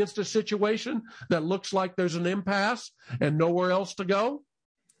up against a situation that looks like there's an impasse and nowhere else to go,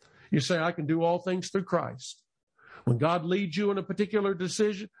 you say, I can do all things through Christ. When God leads you in a particular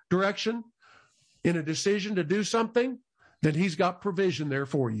direction, in a decision to do something, then he's got provision there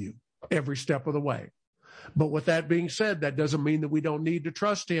for you every step of the way. But with that being said, that doesn't mean that we don't need to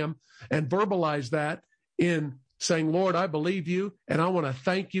trust him and verbalize that in saying, Lord, I believe you, and I want to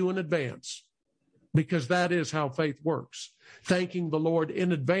thank you in advance, because that is how faith works. Thanking the Lord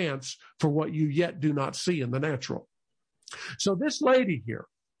in advance for what you yet do not see in the natural. So this lady here,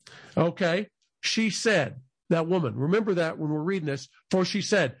 okay, she said, that woman, remember that when we're reading this, for she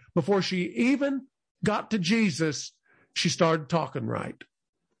said, before she even got to Jesus, she started talking right.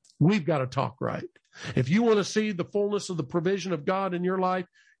 We've got to talk right. If you want to see the fullness of the provision of God in your life,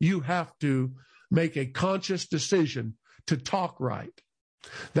 you have to make a conscious decision to talk right.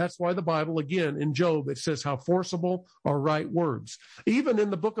 That's why the Bible, again, in Job, it says how forcible are right words. Even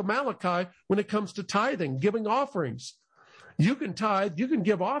in the book of Malachi, when it comes to tithing, giving offerings, you can tithe, you can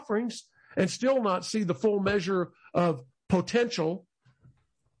give offerings and still not see the full measure of potential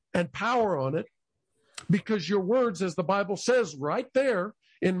and power on it, because your words, as the Bible says right there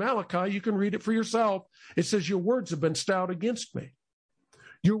in Malachi, you can read it for yourself. It says, your words have been stout against me.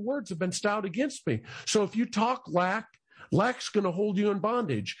 Your words have been stout against me. So if you talk lack's going to hold you in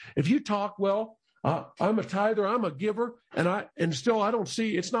bondage. If you talk, well, I'm a tither, I'm a giver, and still I don't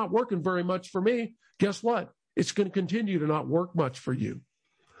see, it's not working very much for me. Guess what? It's going to continue to not work much for you.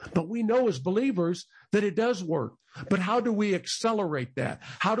 But we know as believers that it does work. But how do we accelerate that?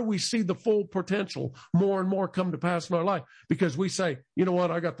 How do we see the full potential more and more come to pass in our life? Because we say, you know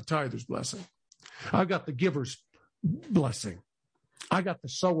what? I got the tither's blessing. I got the giver's blessing. I got the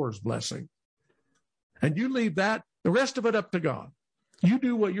sower's blessing. And you leave that, the rest of it up to God. You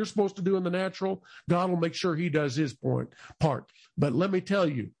do what you're supposed to do in the natural. God will make sure he does his part. But let me tell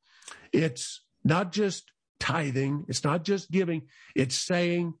you, it's not just tithing. It's not just giving. It's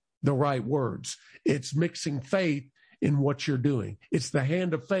saying the right words. It's mixing faith in what you're doing. It's the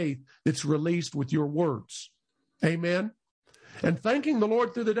hand of faith that's released with your words. Amen. And thanking the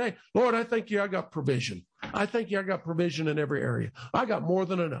Lord through the day. Lord, I thank you I got provision. I thank you I got provision in every area. I got more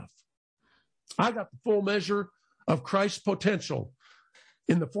than enough. I got the full measure of Christ's potential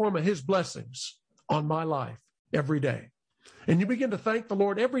in the form of his blessings on my life every day. And you begin to thank the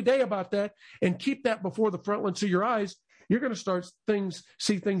Lord every day about that and keep that before the frontlets of your eyes. You're going to start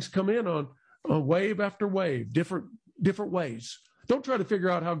see things come in on wave after wave, different ways. Don't try to figure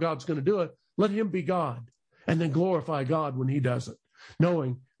out how God's going to do it. Let him be God, and then glorify God when he does it,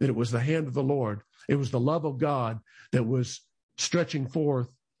 knowing that it was the hand of the Lord. It was the love of God that was stretching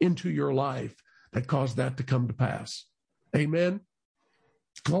forth into your life that caused that to come to pass. Amen.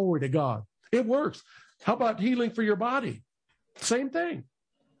 Glory to God. It works. How about healing for your body? Same thing.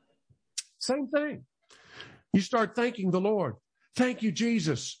 Same thing. You start thanking the Lord. Thank you,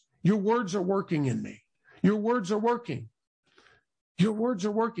 Jesus. Your words are working in me. Your words are working. Your words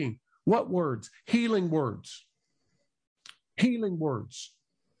are working. What words? Healing words. Healing words.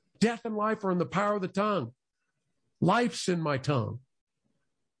 Death and life are in the power of the tongue. Life's in my tongue.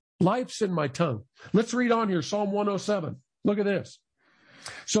 Life's in my tongue. Let's read on here. Psalm 107. Look at this.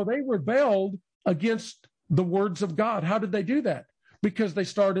 So they rebelled against the words of God. How did they do that? Because they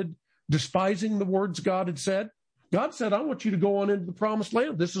started despising the words God had said. God said, I want you to go on into the promised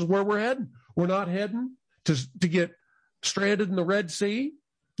land. This is where we're heading. We're not heading to get stranded in the Red Sea.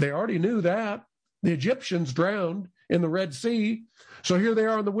 They already knew that. The Egyptians drowned in the Red Sea. So here they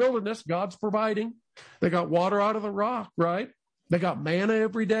are in the wilderness. God's providing. They got water out of the rock, right? They got manna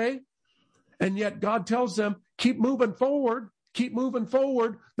every day. And yet God tells them, keep moving forward. Keep moving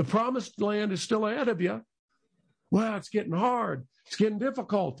forward. The promised land is still ahead of you. Well, it's getting hard. It's getting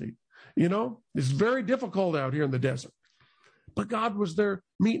difficulty. You know, it's very difficult out here in the desert. But God was there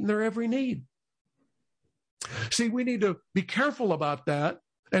meeting their every need. See, we need to be careful about that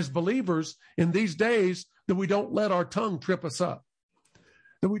as believers in these days, that we don't let our tongue trip us up,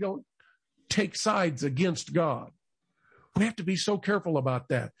 that we don't take sides against God. We have to be so careful about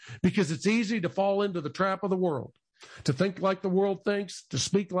that, because it's easy to fall into the trap of the world, to think like the world thinks, to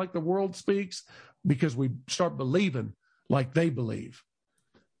speak like the world speaks, because we start believing like they believe.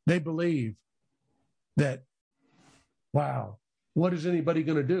 They believe that, wow, what is anybody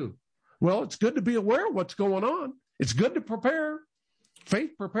going to do? Well, it's good to be aware of what's going on. It's good to prepare.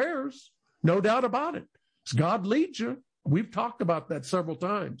 Faith prepares, no doubt about it. As God leads you. We've talked about that several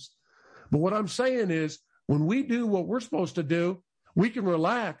times. But what I'm saying is, when we do what we're supposed to do, we can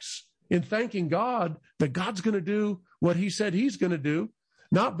relax in thanking God that God's going to do what he said he's going to do,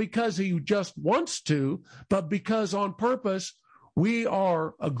 not because he just wants to, but because on purpose, we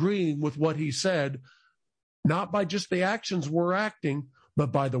are agreeing with what he said, not by just the actions we're acting,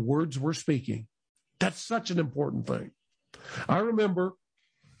 but by the words we're speaking. That's such an important thing. I remember,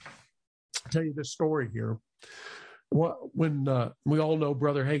 I'll tell you this story here. When we all know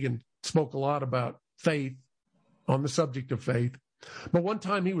Brother Hagin spoke a lot about faith, on the subject of faith. But one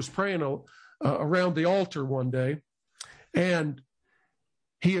time he was praying around the altar one day, and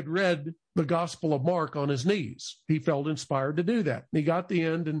he had read the Gospel of Mark on his knees. He felt inspired to do that. And he got to the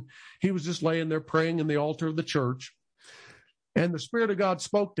end, and he was just laying there praying in the altar of the church. And the Spirit of God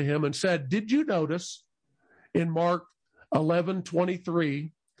spoke to him and said, did you notice in Mark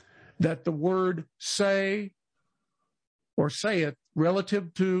 11:23 that the word say or saith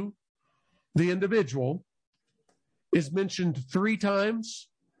relative to the individual is mentioned 3 times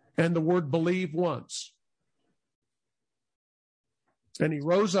and the word believe once. And he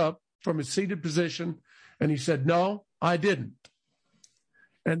rose up from his seated position and he said, no, I didn't.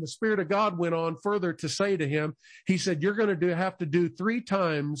 And the Spirit of God went on further to say to him, he said, you're going to have to do 3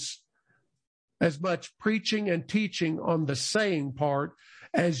 times as much preaching and teaching on the saying part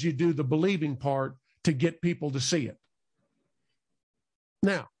as you do the believing part to get people to see it.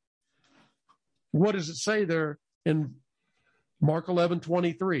 Now, what does it say there in Mark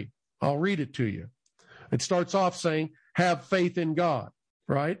 11:23? I'll read it to you. It starts off saying, have faith in God,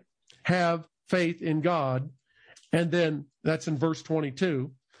 right? Have faith in God. And then that's in verse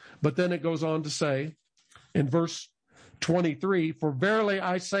 22. But then it goes on to say in verse 23, for verily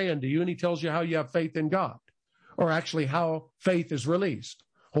I say unto you, and he tells you how you have faith in God, or actually how faith is released.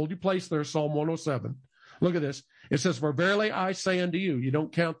 Hold your place there, Psalm 107. Look at this. It says, for verily I say unto you. You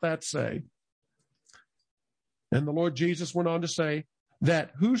don't count that say. And the Lord Jesus went on to say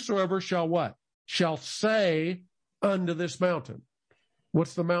that whosoever shall what? Shall say unto this mountain.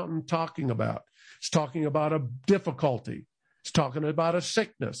 What's the mountain talking about? It's talking about a difficulty. It's talking about a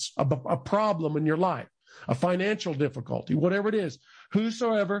sickness, a problem in your life, a financial difficulty, whatever it is.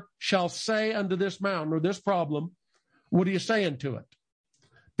 Whosoever shall say unto this mountain or this problem, what are you saying to it?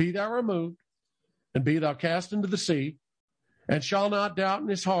 Be thou removed and be thou cast into the sea, and shall not doubt in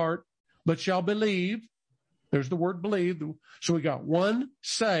his heart, but shall believe. There's the word believe. So we got 1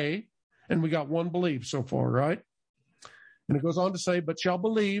 say and we got 1 believe so far, right? And it goes on to say, but shall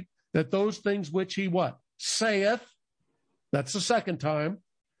believe that those things which he what? Saith. That's the 2nd time.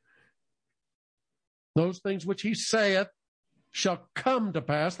 Those things which he saith shall come to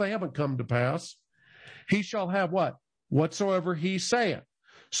pass. They haven't come to pass. He shall have what? Whatsoever he saith.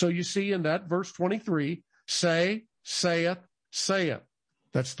 So you see in that verse 23, say, saith, saith.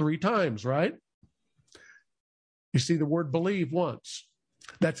 That's 3 times, right? You see the word believe once.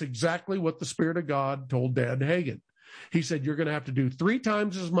 That's exactly what the Spirit of God told Dad Hagin. He said, you're going to have to do 3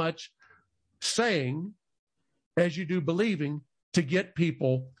 times as much saying as you do believing to get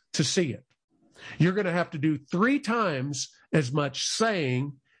people to see it. You're going to have to do 3 times as much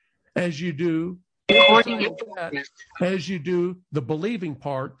saying as you do as you do the believing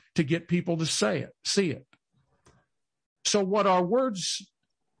part to get people to see it. So what our words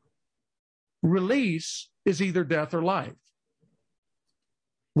release is either death or life.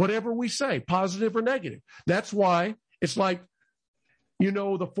 Whatever we say, positive or negative. That's why it's like,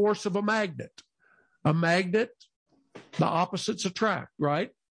 the force of a magnet. A magnet, the opposites attract, right?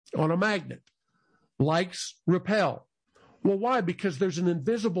 On a magnet. Likes repel. Well, why? Because there's an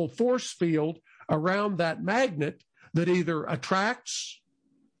invisible force field around that magnet that either attracts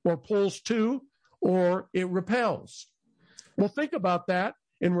or pulls to or it repels. Well, think about that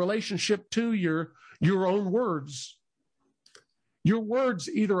in relationship to your own words. Your words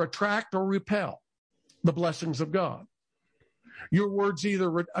either attract or repel the blessings of God. Your words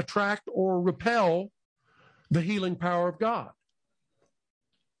either attract or repel the healing power of God.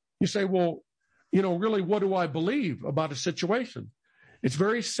 You say, well, really, what do I believe about a situation? It's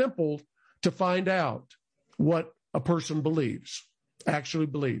very simple to find out what a person actually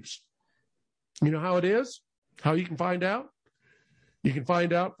believes. You know how it is? How you can find out? You can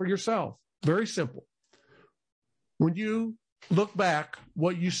find out for yourself. Very simple. When you look back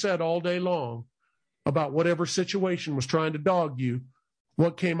what you said all day long about whatever situation was trying to dog you,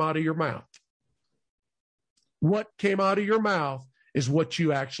 what came out of your mouth? What came out of your mouth is what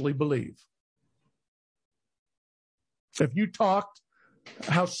you actually believe. If you talked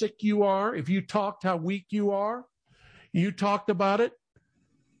how sick you are, if you talked how weak you are, you talked about it,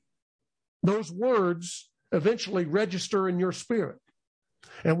 those words eventually register in your spirit.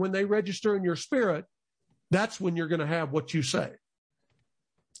 And when they register in your spirit, that's when you're going to have what you say.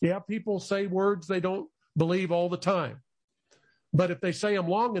 Yeah, people say words they don't believe all the time. But if they say them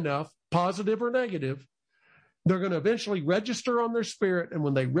long enough, positive or negative, they're going to eventually register on their spirit. And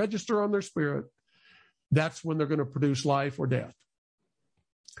when they register on their spirit, that's when they're going to produce life or death.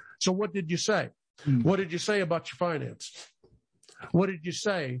 So what did you say? What did you say about your finance? What did you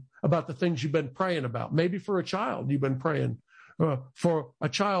say about the things you've been praying about? Maybe for a child, you've been praying for a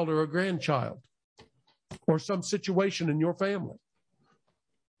child or a grandchild or some situation in your family.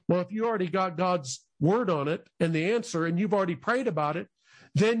 Well, if you already got God's word on it and the answer, and you've already prayed about it,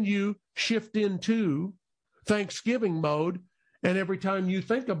 then you shift into Thanksgiving mode. And every time you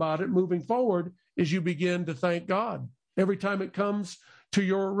think about it moving forward is you begin to thank God every time it comes to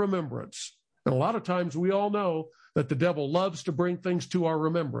your remembrance. And a lot of times we all know that the devil loves to bring things to our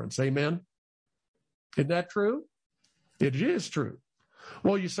remembrance. Amen. Isn't that true? It is true.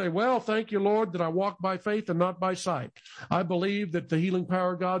 Well, you say, well, thank you, Lord, that I walk by faith and not by sight. I believe that the healing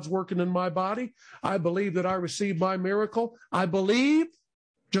power of God's working in my body. I believe that I received my miracle. I believe,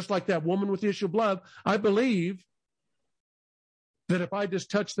 just like that woman with the issue of blood, I believe that if I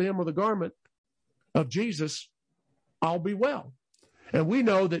just touch the hem of the garment of Jesus, I'll be well. And we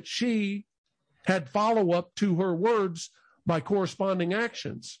know that she had follow-up to her words by corresponding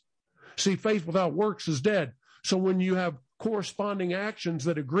actions. See, faith without works is dead. So when you have corresponding actions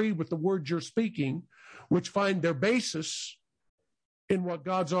that agree with the words you're speaking, which find their basis in what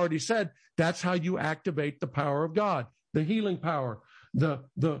God's already said, that's how you activate the power of God, the healing power, the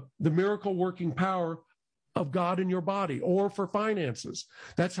miracle working power of God in your body, or for finances.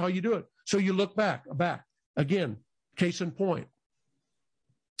 That's how you do it. So you look back again, case in point,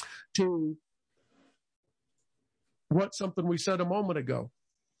 to something we said a moment ago.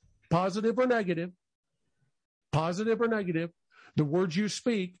 Positive or negative, the words you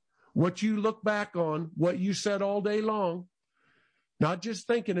speak, what you look back on, what you said all day long, not just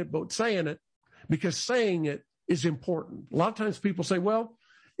thinking it, but saying it, because saying it is important. A lot of times people say, well,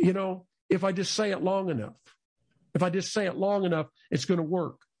 if I just say it long enough, it's going to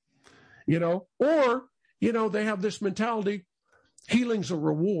work, or, they have this mentality, healing's a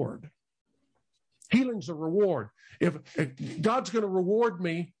reward. Healing's a reward. If God's going to reward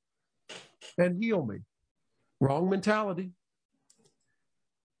me and heal me. Wrong mentality.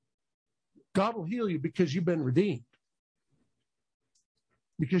 God will heal you because you've been redeemed.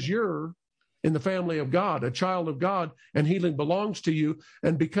 Because you're in the family of God, a child of God, and healing belongs to you.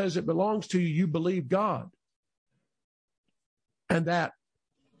 And because it belongs to you, you believe God. And that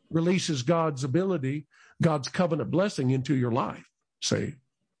releases God's ability, God's covenant blessing into your life. See?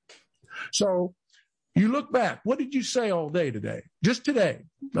 So you look back. What did you say all day today? Just today.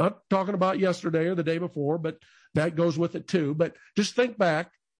 Not talking about yesterday or the day before, but that goes with it too. But just think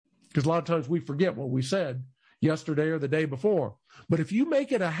back, because a lot of times we forget what we said yesterday or the day before. But if you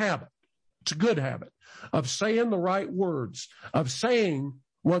make it a habit, it's a good habit, of saying the right words, of saying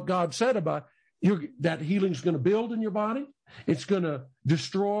what God said about that healing is going to build in your body. It's going to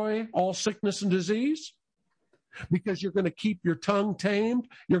destroy all sickness and disease. Because you're going to keep your tongue tamed.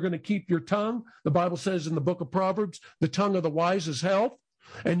 You're going to keep your tongue. The Bible says in the book of Proverbs, the tongue of the wise is health.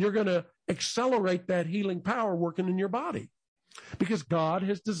 And you're going to accelerate that healing power working in your body. Because God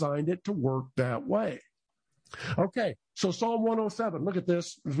has designed it to work that way. Okay, so Psalm 107. Look at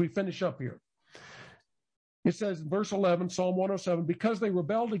this as we finish up here. It says in verse 11, Psalm 107, because they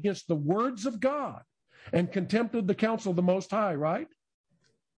rebelled against the words of God and contempted the counsel of the Most High, right?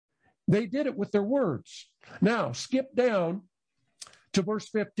 They did it with their words. Now, skip down to verse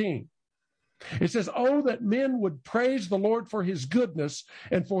 15. It says, oh, that men would praise the Lord for his goodness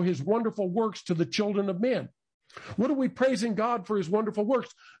and for his wonderful works to the children of men. What are we praising God for his wonderful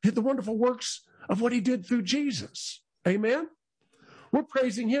works? The wonderful works of what he did through Jesus. Amen? We're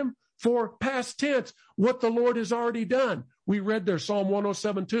praising him for past tense, what the Lord has already done. We read there, Psalm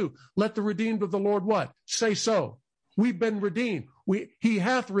 107:2. Let the redeemed of the Lord what? Say so. We've been redeemed. He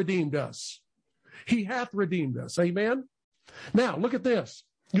hath redeemed us. He hath redeemed us. Amen? Now, look at this.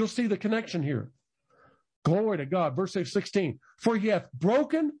 You'll see the connection here. Glory to God. Verse 16. For he hath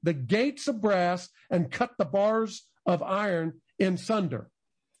broken the gates of brass and cut the bars of iron in sunder.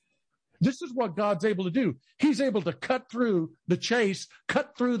 This is what God's able to do. He's able to cut through the chase,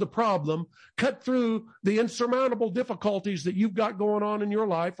 cut through the problem, cut through the insurmountable difficulties that you've got going on in your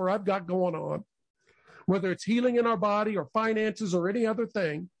life or I've got going on, whether it's healing in our body or finances or any other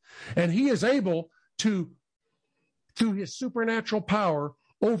thing. And he is able to, through his supernatural power,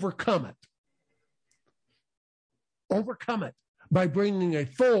 overcome it. Overcome it by bringing a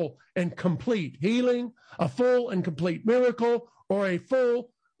full and complete healing, a full and complete miracle, or a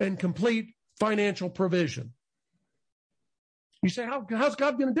full and complete financial provision. You say, how's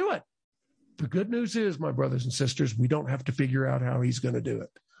God going to do it? The good news is, my brothers and sisters, we don't have to figure out how he's going to do it.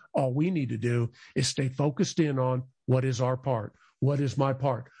 All we need to do is stay focused in on what is our part. What is my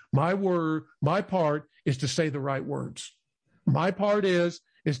part? My part is to say the right words. My part is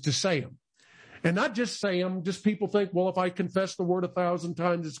to say them. And not just say them, just people think, well, if I confess the word 1,000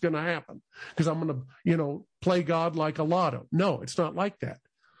 times, it's going to happen because I'm going to, play God like a lotto. No, it's not like that.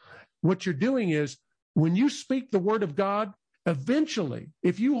 What you're doing is when you speak the word of God, eventually,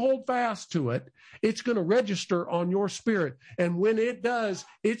 if you hold fast to it, it's going to register on your spirit. And when it does,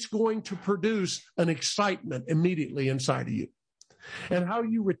 it's going to produce an excitement immediately inside of you. And how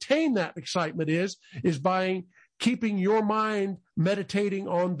you retain that excitement is by keeping your mind meditating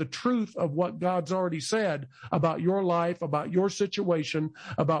on the truth of what God's already said about your life, about your situation,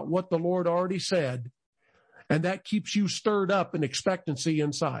 about what the Lord already said. And that keeps you stirred up in expectancy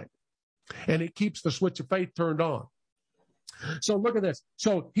inside. And it keeps the switch of faith turned on. So look at this.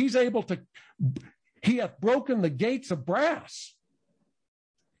 So he hath broken the gates of brass,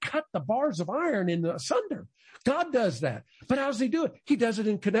 cut the bars of iron in asunder. God does that. But how does he do it? He does it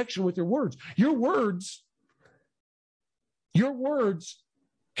in connection with your words. Your words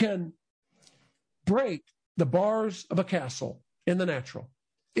can break the bars of a castle in the natural.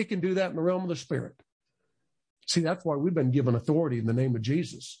 It can do that in the realm of the spirit. See, that's why we've been given authority in the name of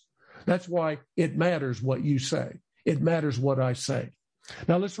Jesus. That's why it matters what you say. It matters what I say.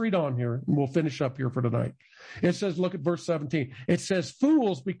 Now let's read on here, and we'll finish up here for tonight. It says, look at verse 17. It says,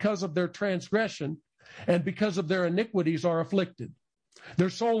 fools, because of their transgression and because of their iniquities, are afflicted. Their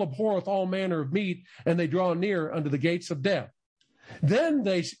soul abhorreth all manner of meat, and they draw near unto the gates of death. Then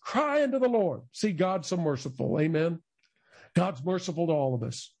they cry unto the Lord. See, God's so merciful. Amen. God's merciful to all of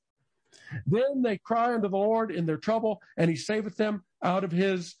us. Then they cry unto the Lord in their trouble, and he saveth them out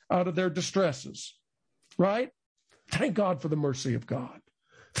of their distresses. Right? Thank God for the mercy of God.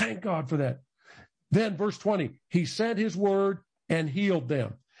 Thank God for that. Then verse 20, he sent his word and healed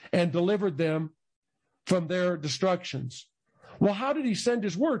them and delivered them from their destructions. Well, how did he send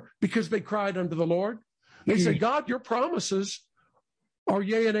his word? Because they cried unto the Lord. They said, God, your promises are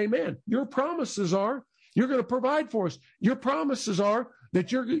yea and amen. Your promises are you're going to provide for us. Your promises are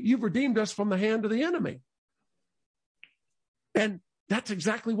that you've redeemed us from the hand of the enemy. And that's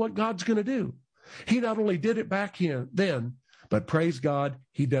exactly what God's going to do. He not only did it back then, but praise God,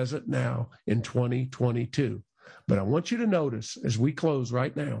 he does it now in 2022. But I want you to notice as we close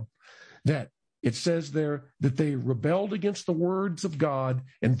right now that it says there that they rebelled against the words of God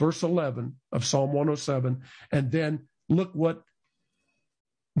in verse 11 of Psalm 107. And then look what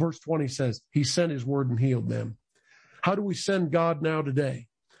verse 20 says. He sent his word and healed them. How do we send God now today?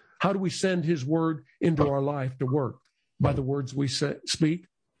 How do we send his word into our life to work? By the words we speak.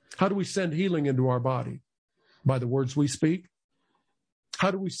 How do we send healing into our body? By the words we speak. How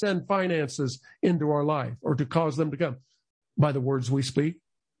do we send finances into our life or to cause them to come? By the words we speak.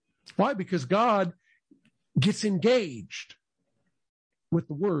 Why? Because God gets engaged with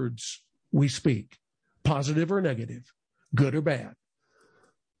the words we speak, positive or negative, good or bad.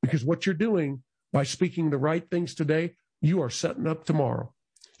 Because what you're doing by speaking the right things today, you are setting up tomorrow.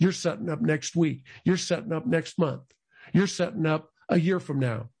 You're setting up next week. You're setting up next month. You're setting up a year from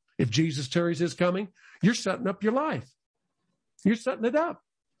now. If Jesus tarries his coming, you're setting up your life. You're setting it up.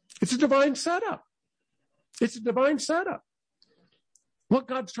 It's a divine setup. It's a divine setup. What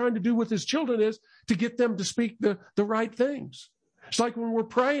God's trying to do with his children is to get them to speak the right things. It's like when we're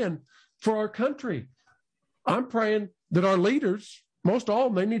praying for our country. I'm praying that our leaders, most all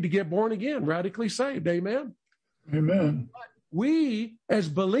of them, they need to get born again, radically saved. Amen. Amen. But we as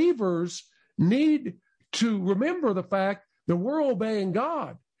believers need to remember the fact that we're obeying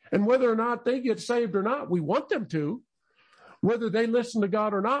God. And whether or not they get saved or not, we want them to. Whether they listen to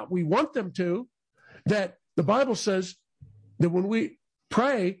God or not, we want them to. That the Bible says that when we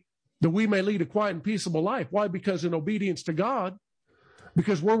pray, that we may lead a quiet and peaceable life. Why? Because in obedience to God,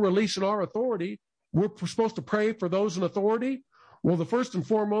 because we're releasing our authority, we're supposed to pray for those in authority. Well, the first and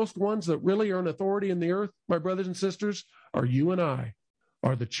foremost ones that really are in authority in the earth, my brothers and sisters, are you and I,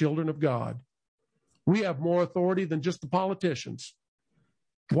 are the children of God. We have more authority than just the politicians.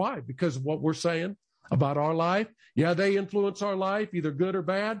 Why? Because of what we're saying about our life. Yeah, they influence our life, either good or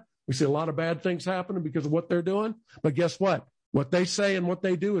bad. We see a lot of bad things happening because of what they're doing. But guess what? What they say and what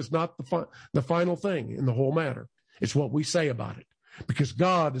they do is not the final thing in the whole matter. It's what we say about it. Because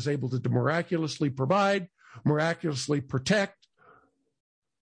God is able to miraculously provide, miraculously protect,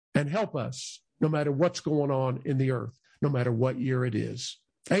 and help us no matter what's going on in the earth, no matter what year it is.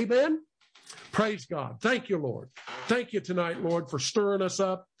 Amen? Praise God. Thank you, Lord. Thank you tonight, Lord, for stirring us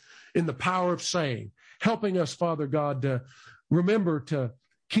up in the power of saying, helping us, Father God, to remember to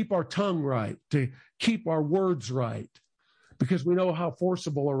keep our tongue right, to keep our words right, because we know how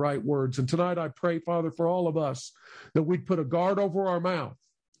forcible are right words. And tonight I pray, Father, for all of us, that we'd put a guard over our mouth,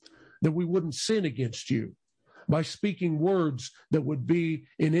 that we wouldn't sin against you by speaking words that would be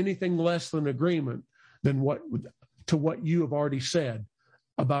in anything less than agreement than what you have already said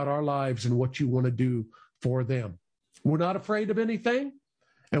about our lives and what you want to do for them. We're not afraid of anything.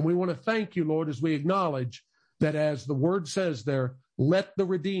 And we want to thank you, Lord, as we acknowledge that as the word says there, let the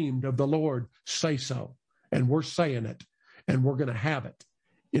redeemed of the Lord say so. And we're saying it. And we're going to have it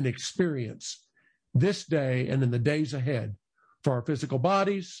in experience this day and in the days ahead for our physical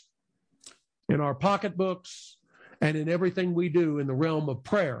bodies, in our pocketbooks, and in everything we do in the realm of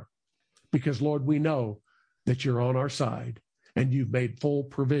prayer. Because, Lord, we know that you're on our side and you've made full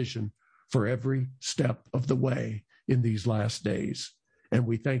provision for every step of the way in these last days. And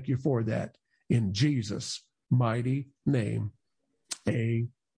we thank you for that in Jesus' mighty name.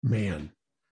 Amen.